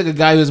 seems like a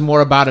guy who's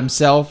more about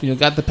himself.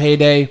 Got the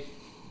payday,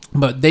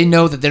 but they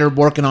know that they're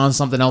working on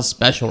something else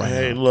special right now.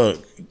 Hey,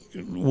 look.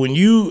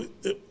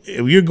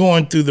 If you're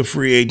going through the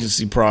free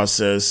agency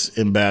process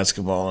in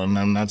basketball, and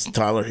I'm not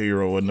Tyler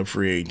Hero wasn't a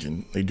free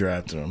agent, they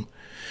drafted him.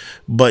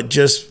 But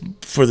just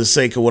for the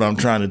sake of what I'm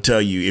trying to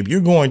tell you, if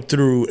you're going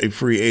through a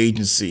free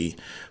agency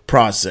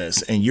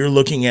process and you're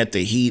looking at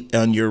the Heat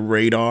on your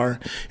radar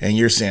and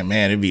you're saying,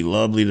 man, it'd be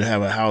lovely to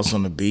have a house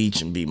on the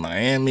beach and be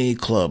Miami,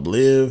 Club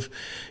Live.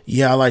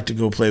 Yeah, I like to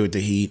go play with the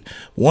Heat.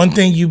 One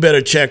thing you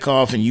better check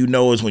off, and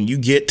is when you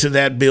get to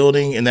that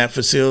building and that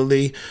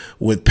facility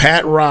with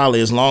Pat Riley,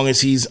 as long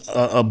as he's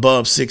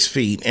above 6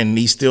 feet and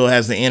he still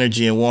has the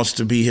energy and wants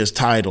to be his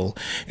title,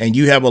 and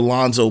you have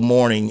Alonzo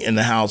Mourning in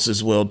the house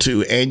as well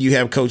too, and you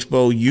have Coach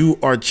Bo, you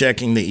are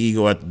checking the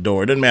ego at the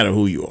door. It doesn't matter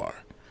who you are.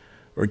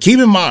 Or keep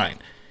in mind,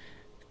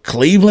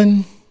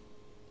 Cleveland,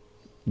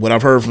 what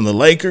I've heard from the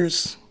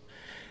Lakers,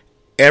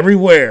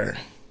 everywhere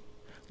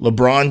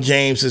LeBron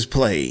James has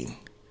played,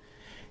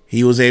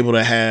 he was able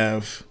to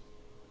have,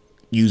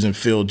 using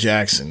Phil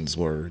Jackson's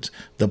words,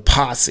 the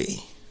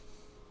posse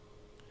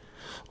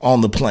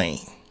on the plane.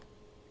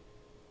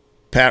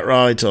 Pat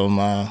Riley told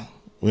him,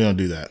 we don't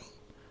do that.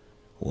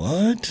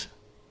 What?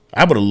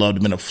 I would have loved to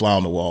have been a fly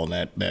on the wall in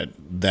that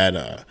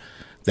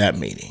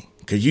meeting.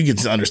 Because you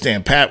can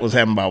understand, Pat was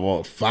having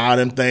about 5 of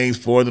them things,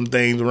 4 of them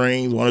things,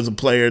 rings. 1 as a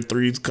player,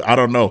 3, I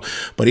don't know.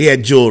 But he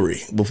had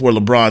jewelry before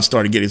LeBron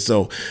started getting.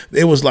 So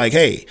it was like,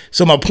 hey.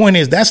 So my point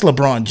is, that's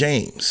LeBron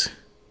James.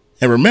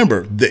 And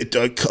remember,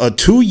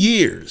 2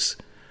 years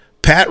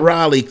Pat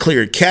Riley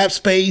cleared cap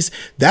space.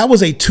 That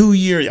was a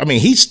 2-year. I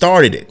mean, he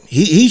started it.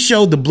 He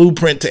showed the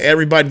blueprint to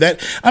everybody.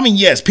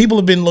 Yes, people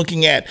have been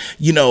looking at,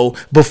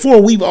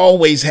 before we've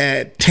always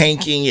had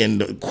tanking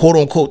and quote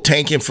unquote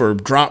tanking for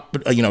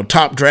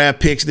top draft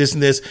picks, this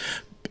and this.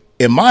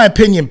 In my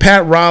opinion,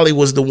 Pat Riley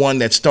was the one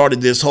that started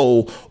this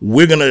whole,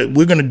 we're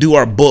gonna do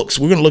our books.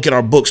 We're gonna look at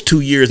our books 2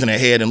 years in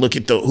ahead and look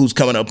at who's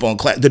coming up on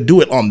class, to do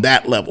it on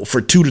that level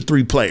for 2 to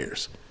 3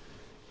 players.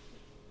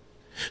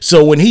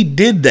 So when he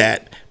did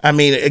that, I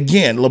mean,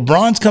 again,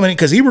 LeBron's coming in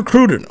because he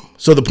recruited him.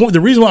 So the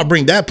reason why I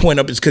bring that point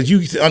up is because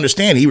you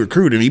understand he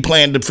recruited him. He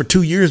planned for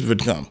 2 years to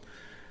come.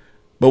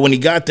 But when he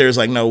got there, it's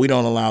like, no, we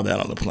don't allow that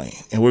on the plane.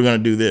 And we're going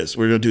to do this.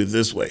 We're going to do it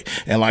this way.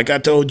 And like I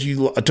told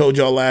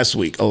y'all last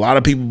week, a lot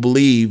of people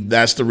believe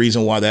that's the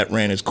reason why that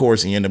ran its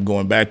course and he ended up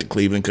going back to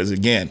Cleveland because,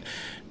 again,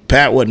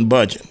 Pat wasn't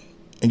budging.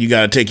 And you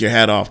got to take your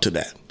hat off to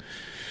that.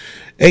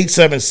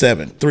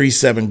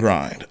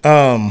 877-37-GRIND.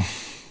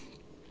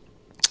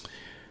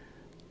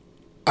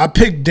 I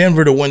picked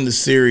Denver to win the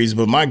series,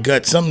 but my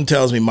gut, something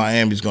tells me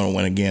Miami's going to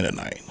win again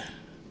tonight.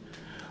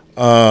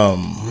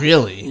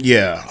 Really?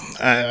 Yeah.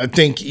 I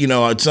think,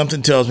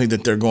 something tells me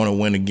that they're going to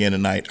win again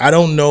tonight. I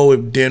don't know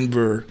if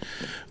Denver,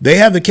 they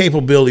have the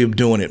capability of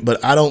doing it,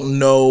 but I don't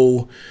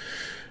know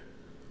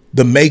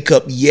the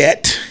makeup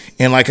yet.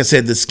 And like I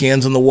said, the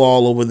skin's on the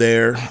wall over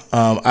there.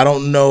 I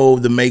don't know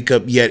the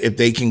makeup yet if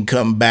they can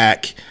come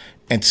back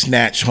and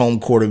snatch home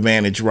court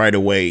advantage right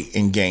away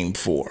in game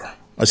 3.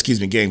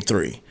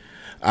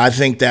 I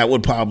think that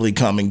would probably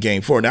come in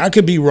game 4. Now, I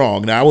could be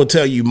wrong. Now, I will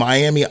tell you,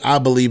 Miami, I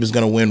believe, is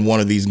going to win one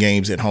of these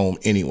games at home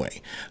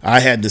anyway. I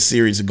had the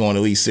series of going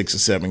at least 6 or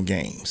 7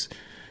 games,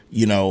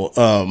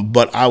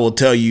 but I will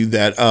tell you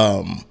that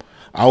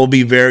I will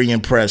be very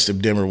impressed if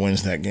Denver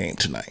wins that game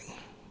tonight.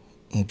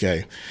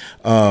 Okay.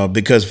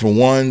 Because for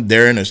one,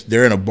 they're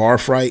in a bar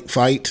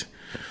fight,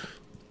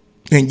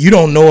 and you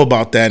don't know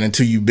about that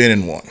until you've been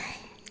in one.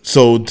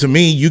 So to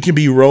me, you can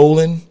be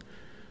rolling,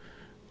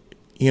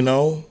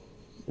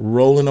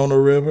 rolling on the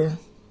river.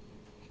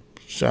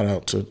 Shout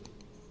out to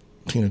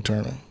Tina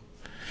Turner.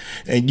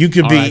 And you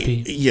could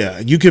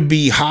you could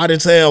be hot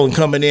as hell and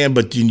coming in,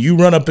 but you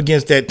run up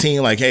against that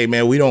team like, hey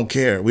man, we don't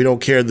care. We don't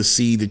care the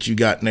C that you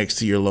got next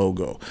to your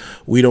logo.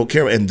 We don't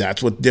care. And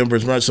that's what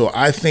Denver's run. So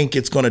I think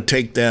it's going to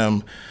take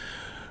them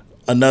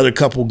another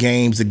couple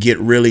games to get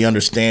really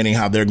understanding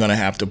how they're going to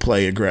have to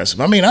play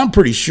aggressive. I mean, I'm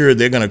pretty sure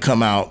they're going to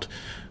come out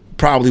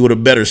probably with a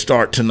better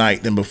start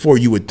tonight than before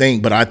you would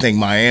think, but I think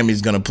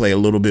Miami's going to play a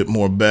little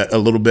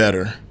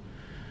better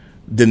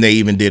than they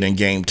even did in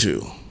game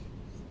 2.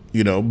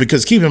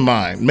 Because keep in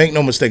mind, make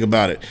no mistake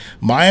about it,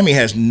 Miami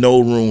has no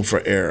room for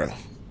error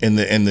in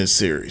this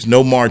series.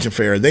 No margin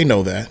for error. They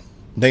know that.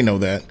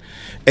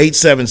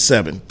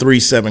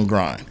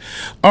 877-37-GRIND.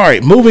 All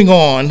right, moving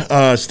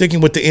on,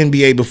 sticking with the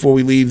NBA before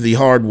we leave the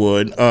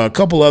hardwood, a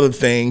couple other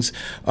things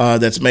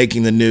that's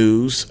making the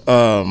news.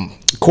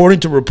 According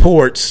to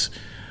reports,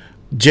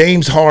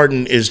 James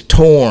Harden is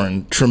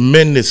torn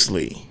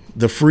tremendously.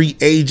 The free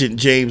agent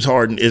James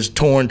Harden is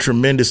torn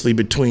tremendously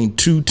between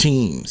 2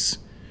 teams.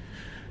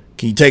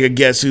 Can you take a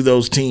guess who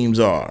those teams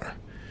are?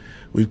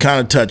 We've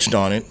kind of touched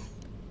on it,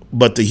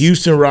 but the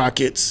Houston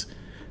Rockets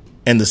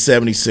and the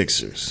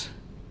 76ers.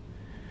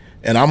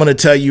 And I'm going to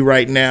tell you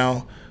right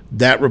now,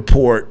 that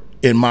report,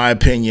 in my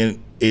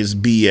opinion, is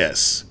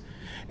BS.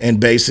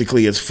 And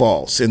basically it's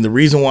false. And the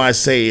reason why I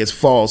say it's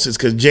false is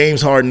because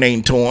James Harden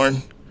ain't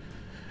torn.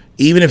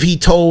 Even if he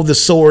told the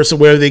source or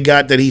wherever they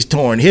got that he's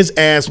torn, his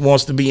ass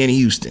wants to be in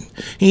Houston.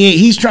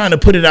 He's trying to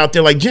put it out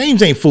there like,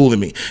 James ain't fooling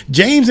me.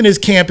 James and his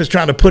camp is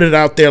trying to put it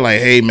out there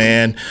like, hey,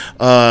 man,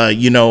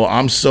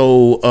 I'm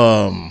so,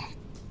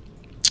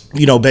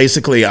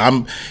 basically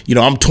I'm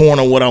torn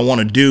on what I want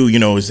to do.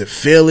 Is it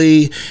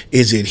Philly?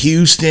 Is it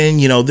Houston?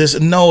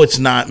 No, it's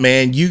not,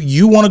 man.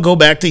 You want to go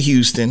back to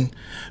Houston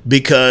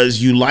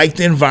because you like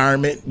the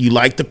environment, you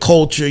like the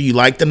culture, you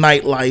like the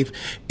nightlife,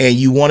 and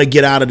you want to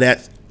get out of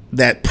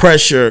that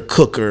pressure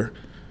cooker,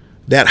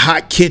 that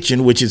hot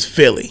kitchen, which is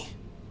Philly.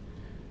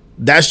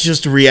 That's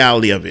just the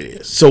reality of it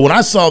is. So when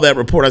I saw that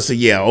report, I said,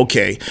 yeah,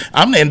 okay.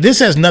 And this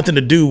has nothing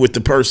to do with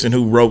the person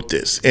who wrote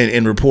this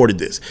and reported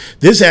this.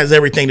 This has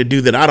everything to do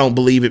that I don't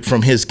believe it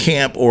from his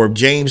camp, or if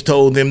James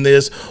told them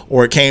this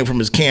or it came from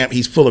his camp,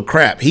 he's full of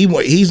crap.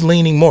 He's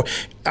leaning more.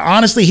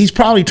 Honestly, he's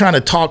probably trying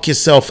to talk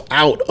himself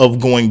out of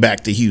going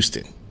back to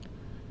Houston.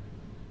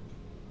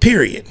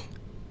 Period.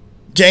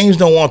 James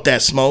don't want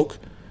that smoke.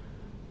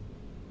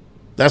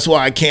 That's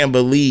why I can't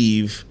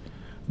believe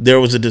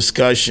there was a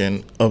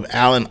discussion of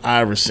Allen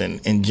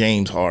Iverson and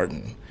James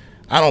Harden.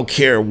 I don't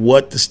care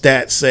what the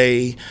stats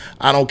say.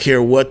 I don't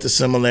care what the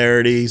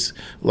similarities.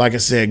 Like I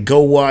said,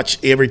 go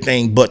watch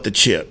everything but the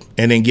chip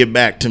and then get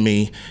back to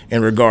me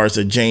in regards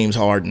to James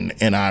Harden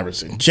and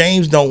Iverson.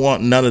 James don't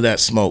want none of that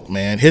smoke,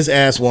 man. His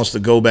ass wants to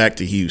go back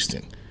to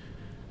Houston.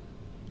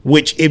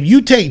 Which, if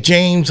you take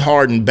James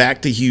Harden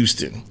back to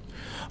Houston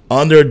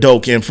under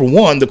Udoka, and for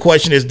one, the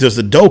question is, does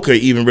Udoka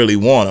even really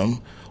want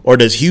him? Or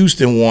does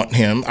Houston want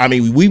him? I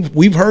mean,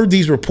 we've heard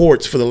these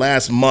reports for the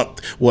last month.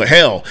 Well,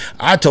 hell,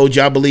 I told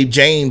you I believe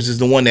James is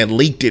the one that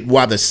leaked it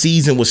while the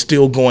season was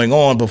still going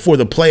on, before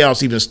the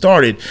playoffs even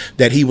started,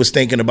 that he was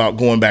thinking about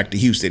going back to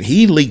Houston.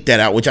 He leaked that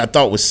out, which I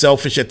thought was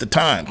selfish at the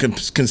time,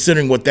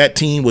 considering what that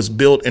team was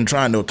built and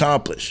trying to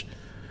accomplish.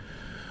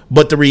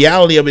 But the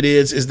reality of it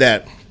is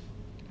that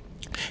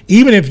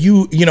even if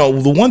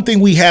the one thing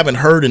we haven't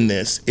heard in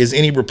this is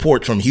any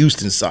report from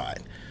Houston's side,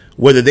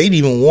 whether they'd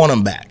even want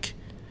him back.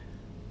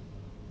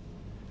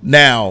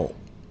 Now,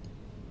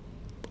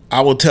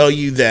 I will tell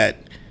you that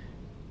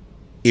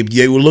if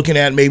they were looking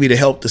at maybe to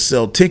help to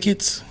sell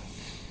tickets,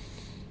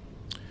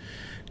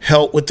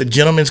 help with the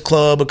gentleman's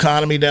club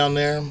economy down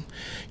there,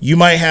 you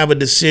might have a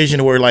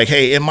decision where, like,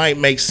 hey, it might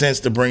make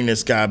sense to bring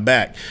this guy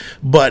back.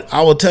 But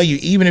I will tell you,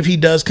 even if he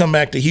does come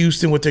back to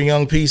Houston with their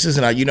young pieces,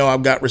 and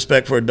I've got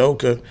respect for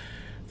Udoka,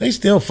 they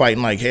still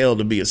fighting like hell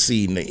to be a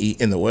seed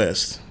in the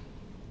West.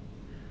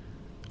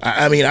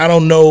 I mean, I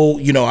don't know.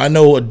 I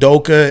know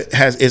Udoka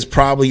is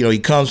probably, he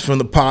comes from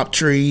the pop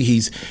tree.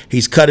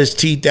 He's cut his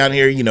teeth down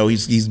here.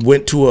 He's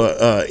went to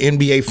a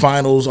NBA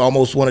Finals,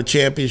 almost won a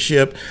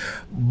championship.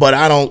 But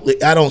I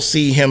don't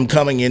see him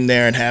coming in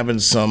there and having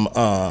some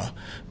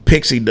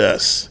pixie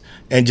dust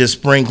and just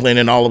sprinkling,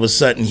 and all of a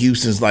sudden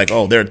Houston's like,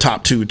 oh, they're a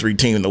top 2 or 3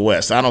 team in the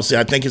West. I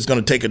think it's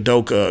going to take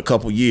Udoka a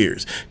couple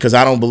years, because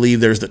I don't believe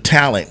there's the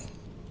talent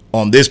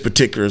on this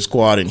particular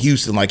squad in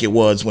Houston like it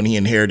was when he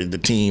inherited the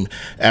team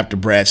after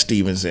Brad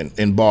Stevens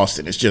in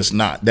Boston. It's just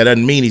not. That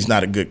doesn't mean he's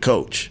not a good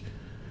coach.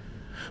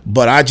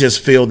 But I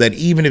just feel that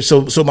even if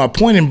so my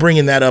point in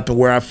bringing that up, and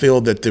where I feel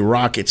that the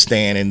Rockets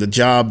stand and the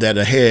job that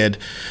ahead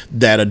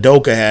that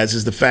Udoka has,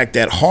 is the fact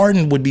that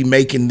Harden would be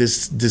making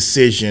this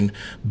decision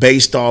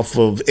based off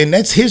of, and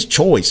that's his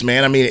choice,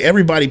 man. I mean,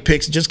 everybody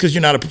picks, just because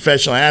you're not a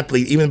professional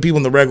athlete, even people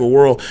in the regular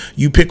world,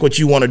 you pick what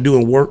you want to do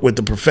and work with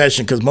the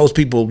profession, because most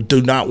people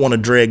do not want to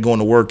dread going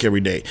to work every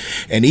day.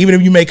 And even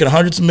if you're making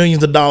hundreds of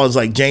millions of dollars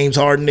like James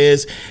Harden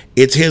is,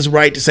 it's his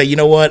right to say, you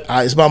know what,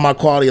 it's about my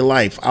quality of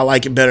life. I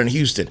like it better in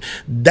Houston.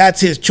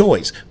 That's his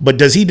choice. But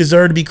does he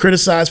deserve to be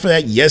criticized for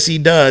that? Yes, he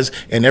does.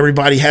 And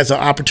everybody has an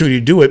opportunity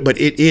to do it, but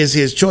it is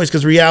his choice,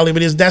 because the reality of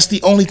it is that's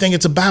the only thing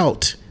it's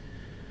about.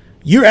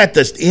 You're at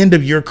the end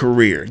of your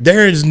career.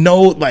 There is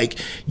no,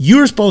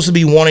 you're supposed to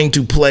be wanting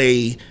to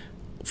play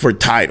for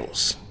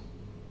titles.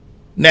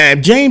 Now,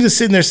 if James is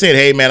sitting there saying,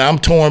 hey, man, I'm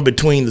torn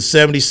between the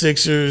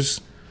 76ers,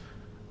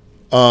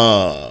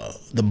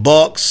 the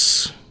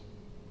Bucks,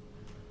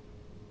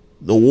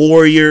 the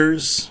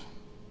Warriors.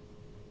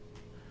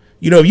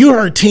 If you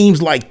heard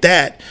teams like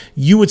that,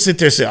 you would sit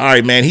there and say, all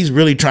right, man, he's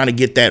really trying to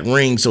get that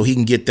ring so he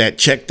can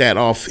check that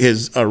off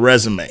his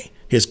resume,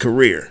 his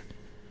career.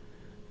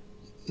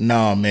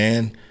 Nah,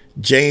 man.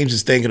 James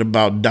is thinking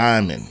about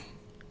Diamond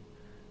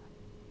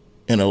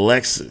and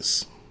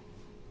Alexis.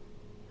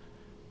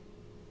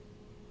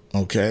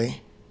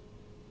 Okay?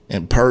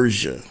 And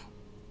Persia.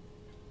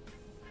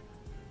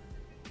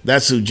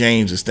 That's who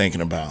James is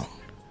thinking about.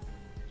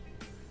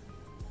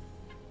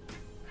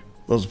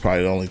 Those are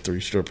probably the only 3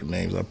 stripper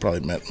names I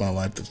probably met in my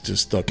life that's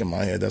just stuck in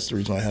my head. That's the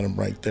reason I had them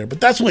right there. But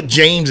that's what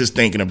James is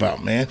thinking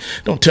about, man.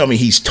 Don't tell me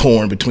he's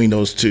torn between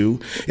those two.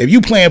 If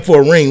you playing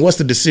for a ring, what's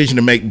the decision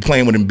to make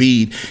playing with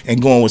Embiid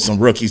and going with some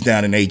rookies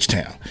down in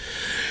H-Town?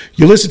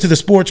 You listen to the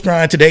Sports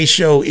Grind. Today's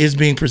show is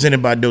being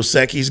presented by Dos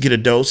Equis. Get a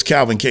dose.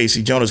 Calvin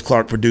Casey, Jonas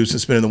Clark producing,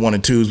 spinning the 1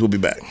 and 2s. We'll be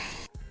back.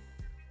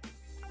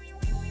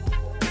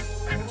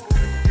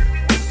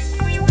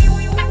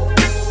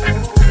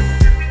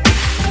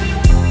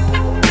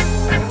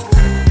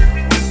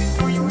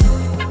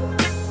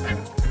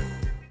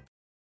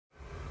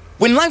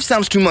 When life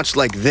sounds too much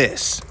like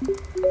this,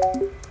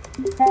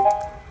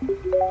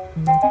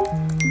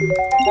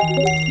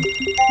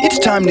 it's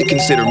time to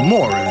consider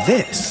more of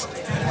this.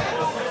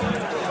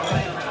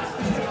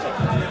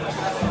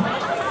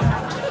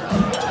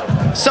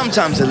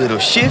 Sometimes a little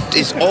shift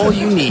is all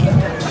you need.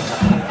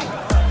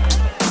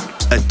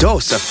 A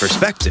dose of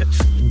perspective.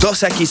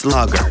 Dos Equis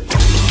Lager.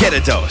 Get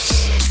a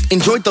dose.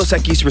 Enjoy Dos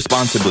Equis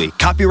responsibly.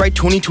 Copyright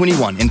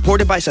 2021.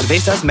 Imported by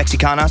Cervezas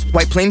Mexicanas,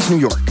 White Plains, New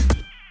York.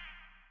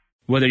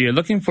 Whether you're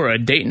looking for a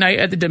date night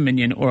at the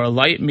Dominion or a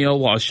light meal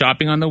while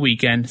shopping on the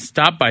weekend,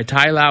 stop by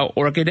Thai Lao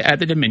Orchid at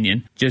the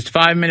Dominion. Just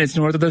 5 minutes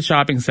north of the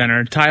shopping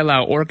center, Thai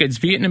Lao Orchid's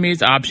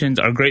Vietnamese options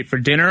are great for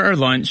dinner or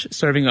lunch,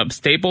 serving up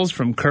staples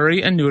from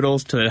curry and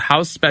noodles to the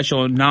house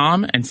special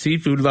Nam and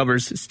seafood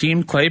lovers'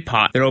 steamed clay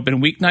pot. They're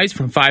open weeknights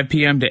from 5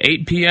 p.m. to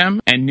 8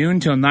 p.m. and noon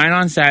till 9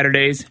 on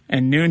Saturdays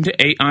and noon to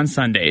 8 on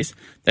Sundays.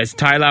 That's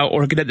Thai Lao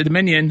Orchid at the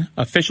Dominion,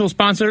 official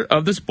sponsor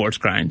of the Sports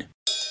Grind.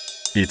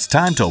 It's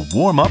time to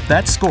warm up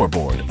that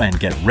scoreboard and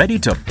get ready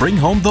to bring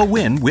home the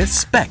win with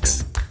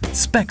Specs.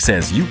 Specs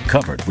has you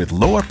covered with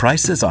lower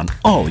prices on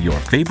all your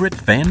favorite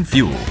fan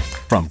fuel.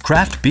 From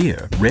craft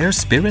beer, rare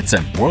spirits,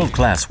 and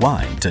world-class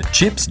wine to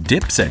chips,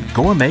 dips, and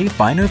gourmet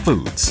finer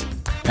foods.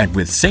 And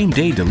with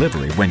same-day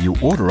delivery when you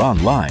order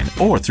online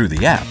or through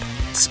the app,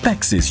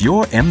 Specs is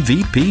your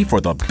MVP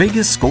for the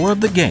biggest score of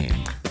the game.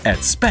 At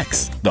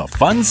Specs, the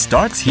fun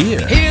starts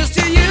here. Here's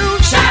to you,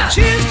 child.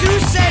 Cheers to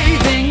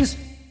savings.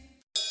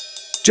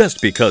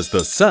 Just because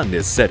the sun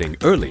is setting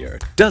earlier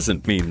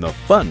doesn't mean the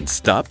fun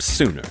stops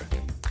sooner.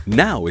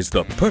 Now is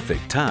the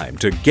perfect time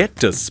to get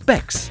to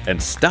Specs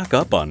and stock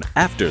up on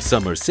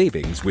after-summer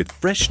savings with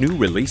fresh new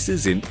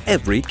releases in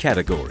every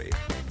category.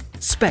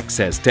 Specs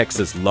has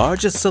Texas'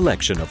 largest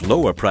selection of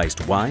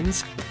lower-priced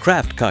wines,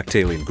 craft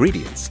cocktail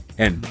ingredients,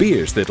 and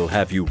beers that'll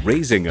have you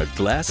raising a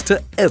glass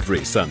to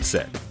every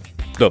sunset.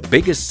 The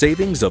biggest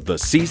savings of the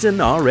season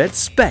are at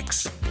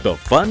Specs. The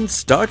fun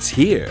starts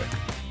here.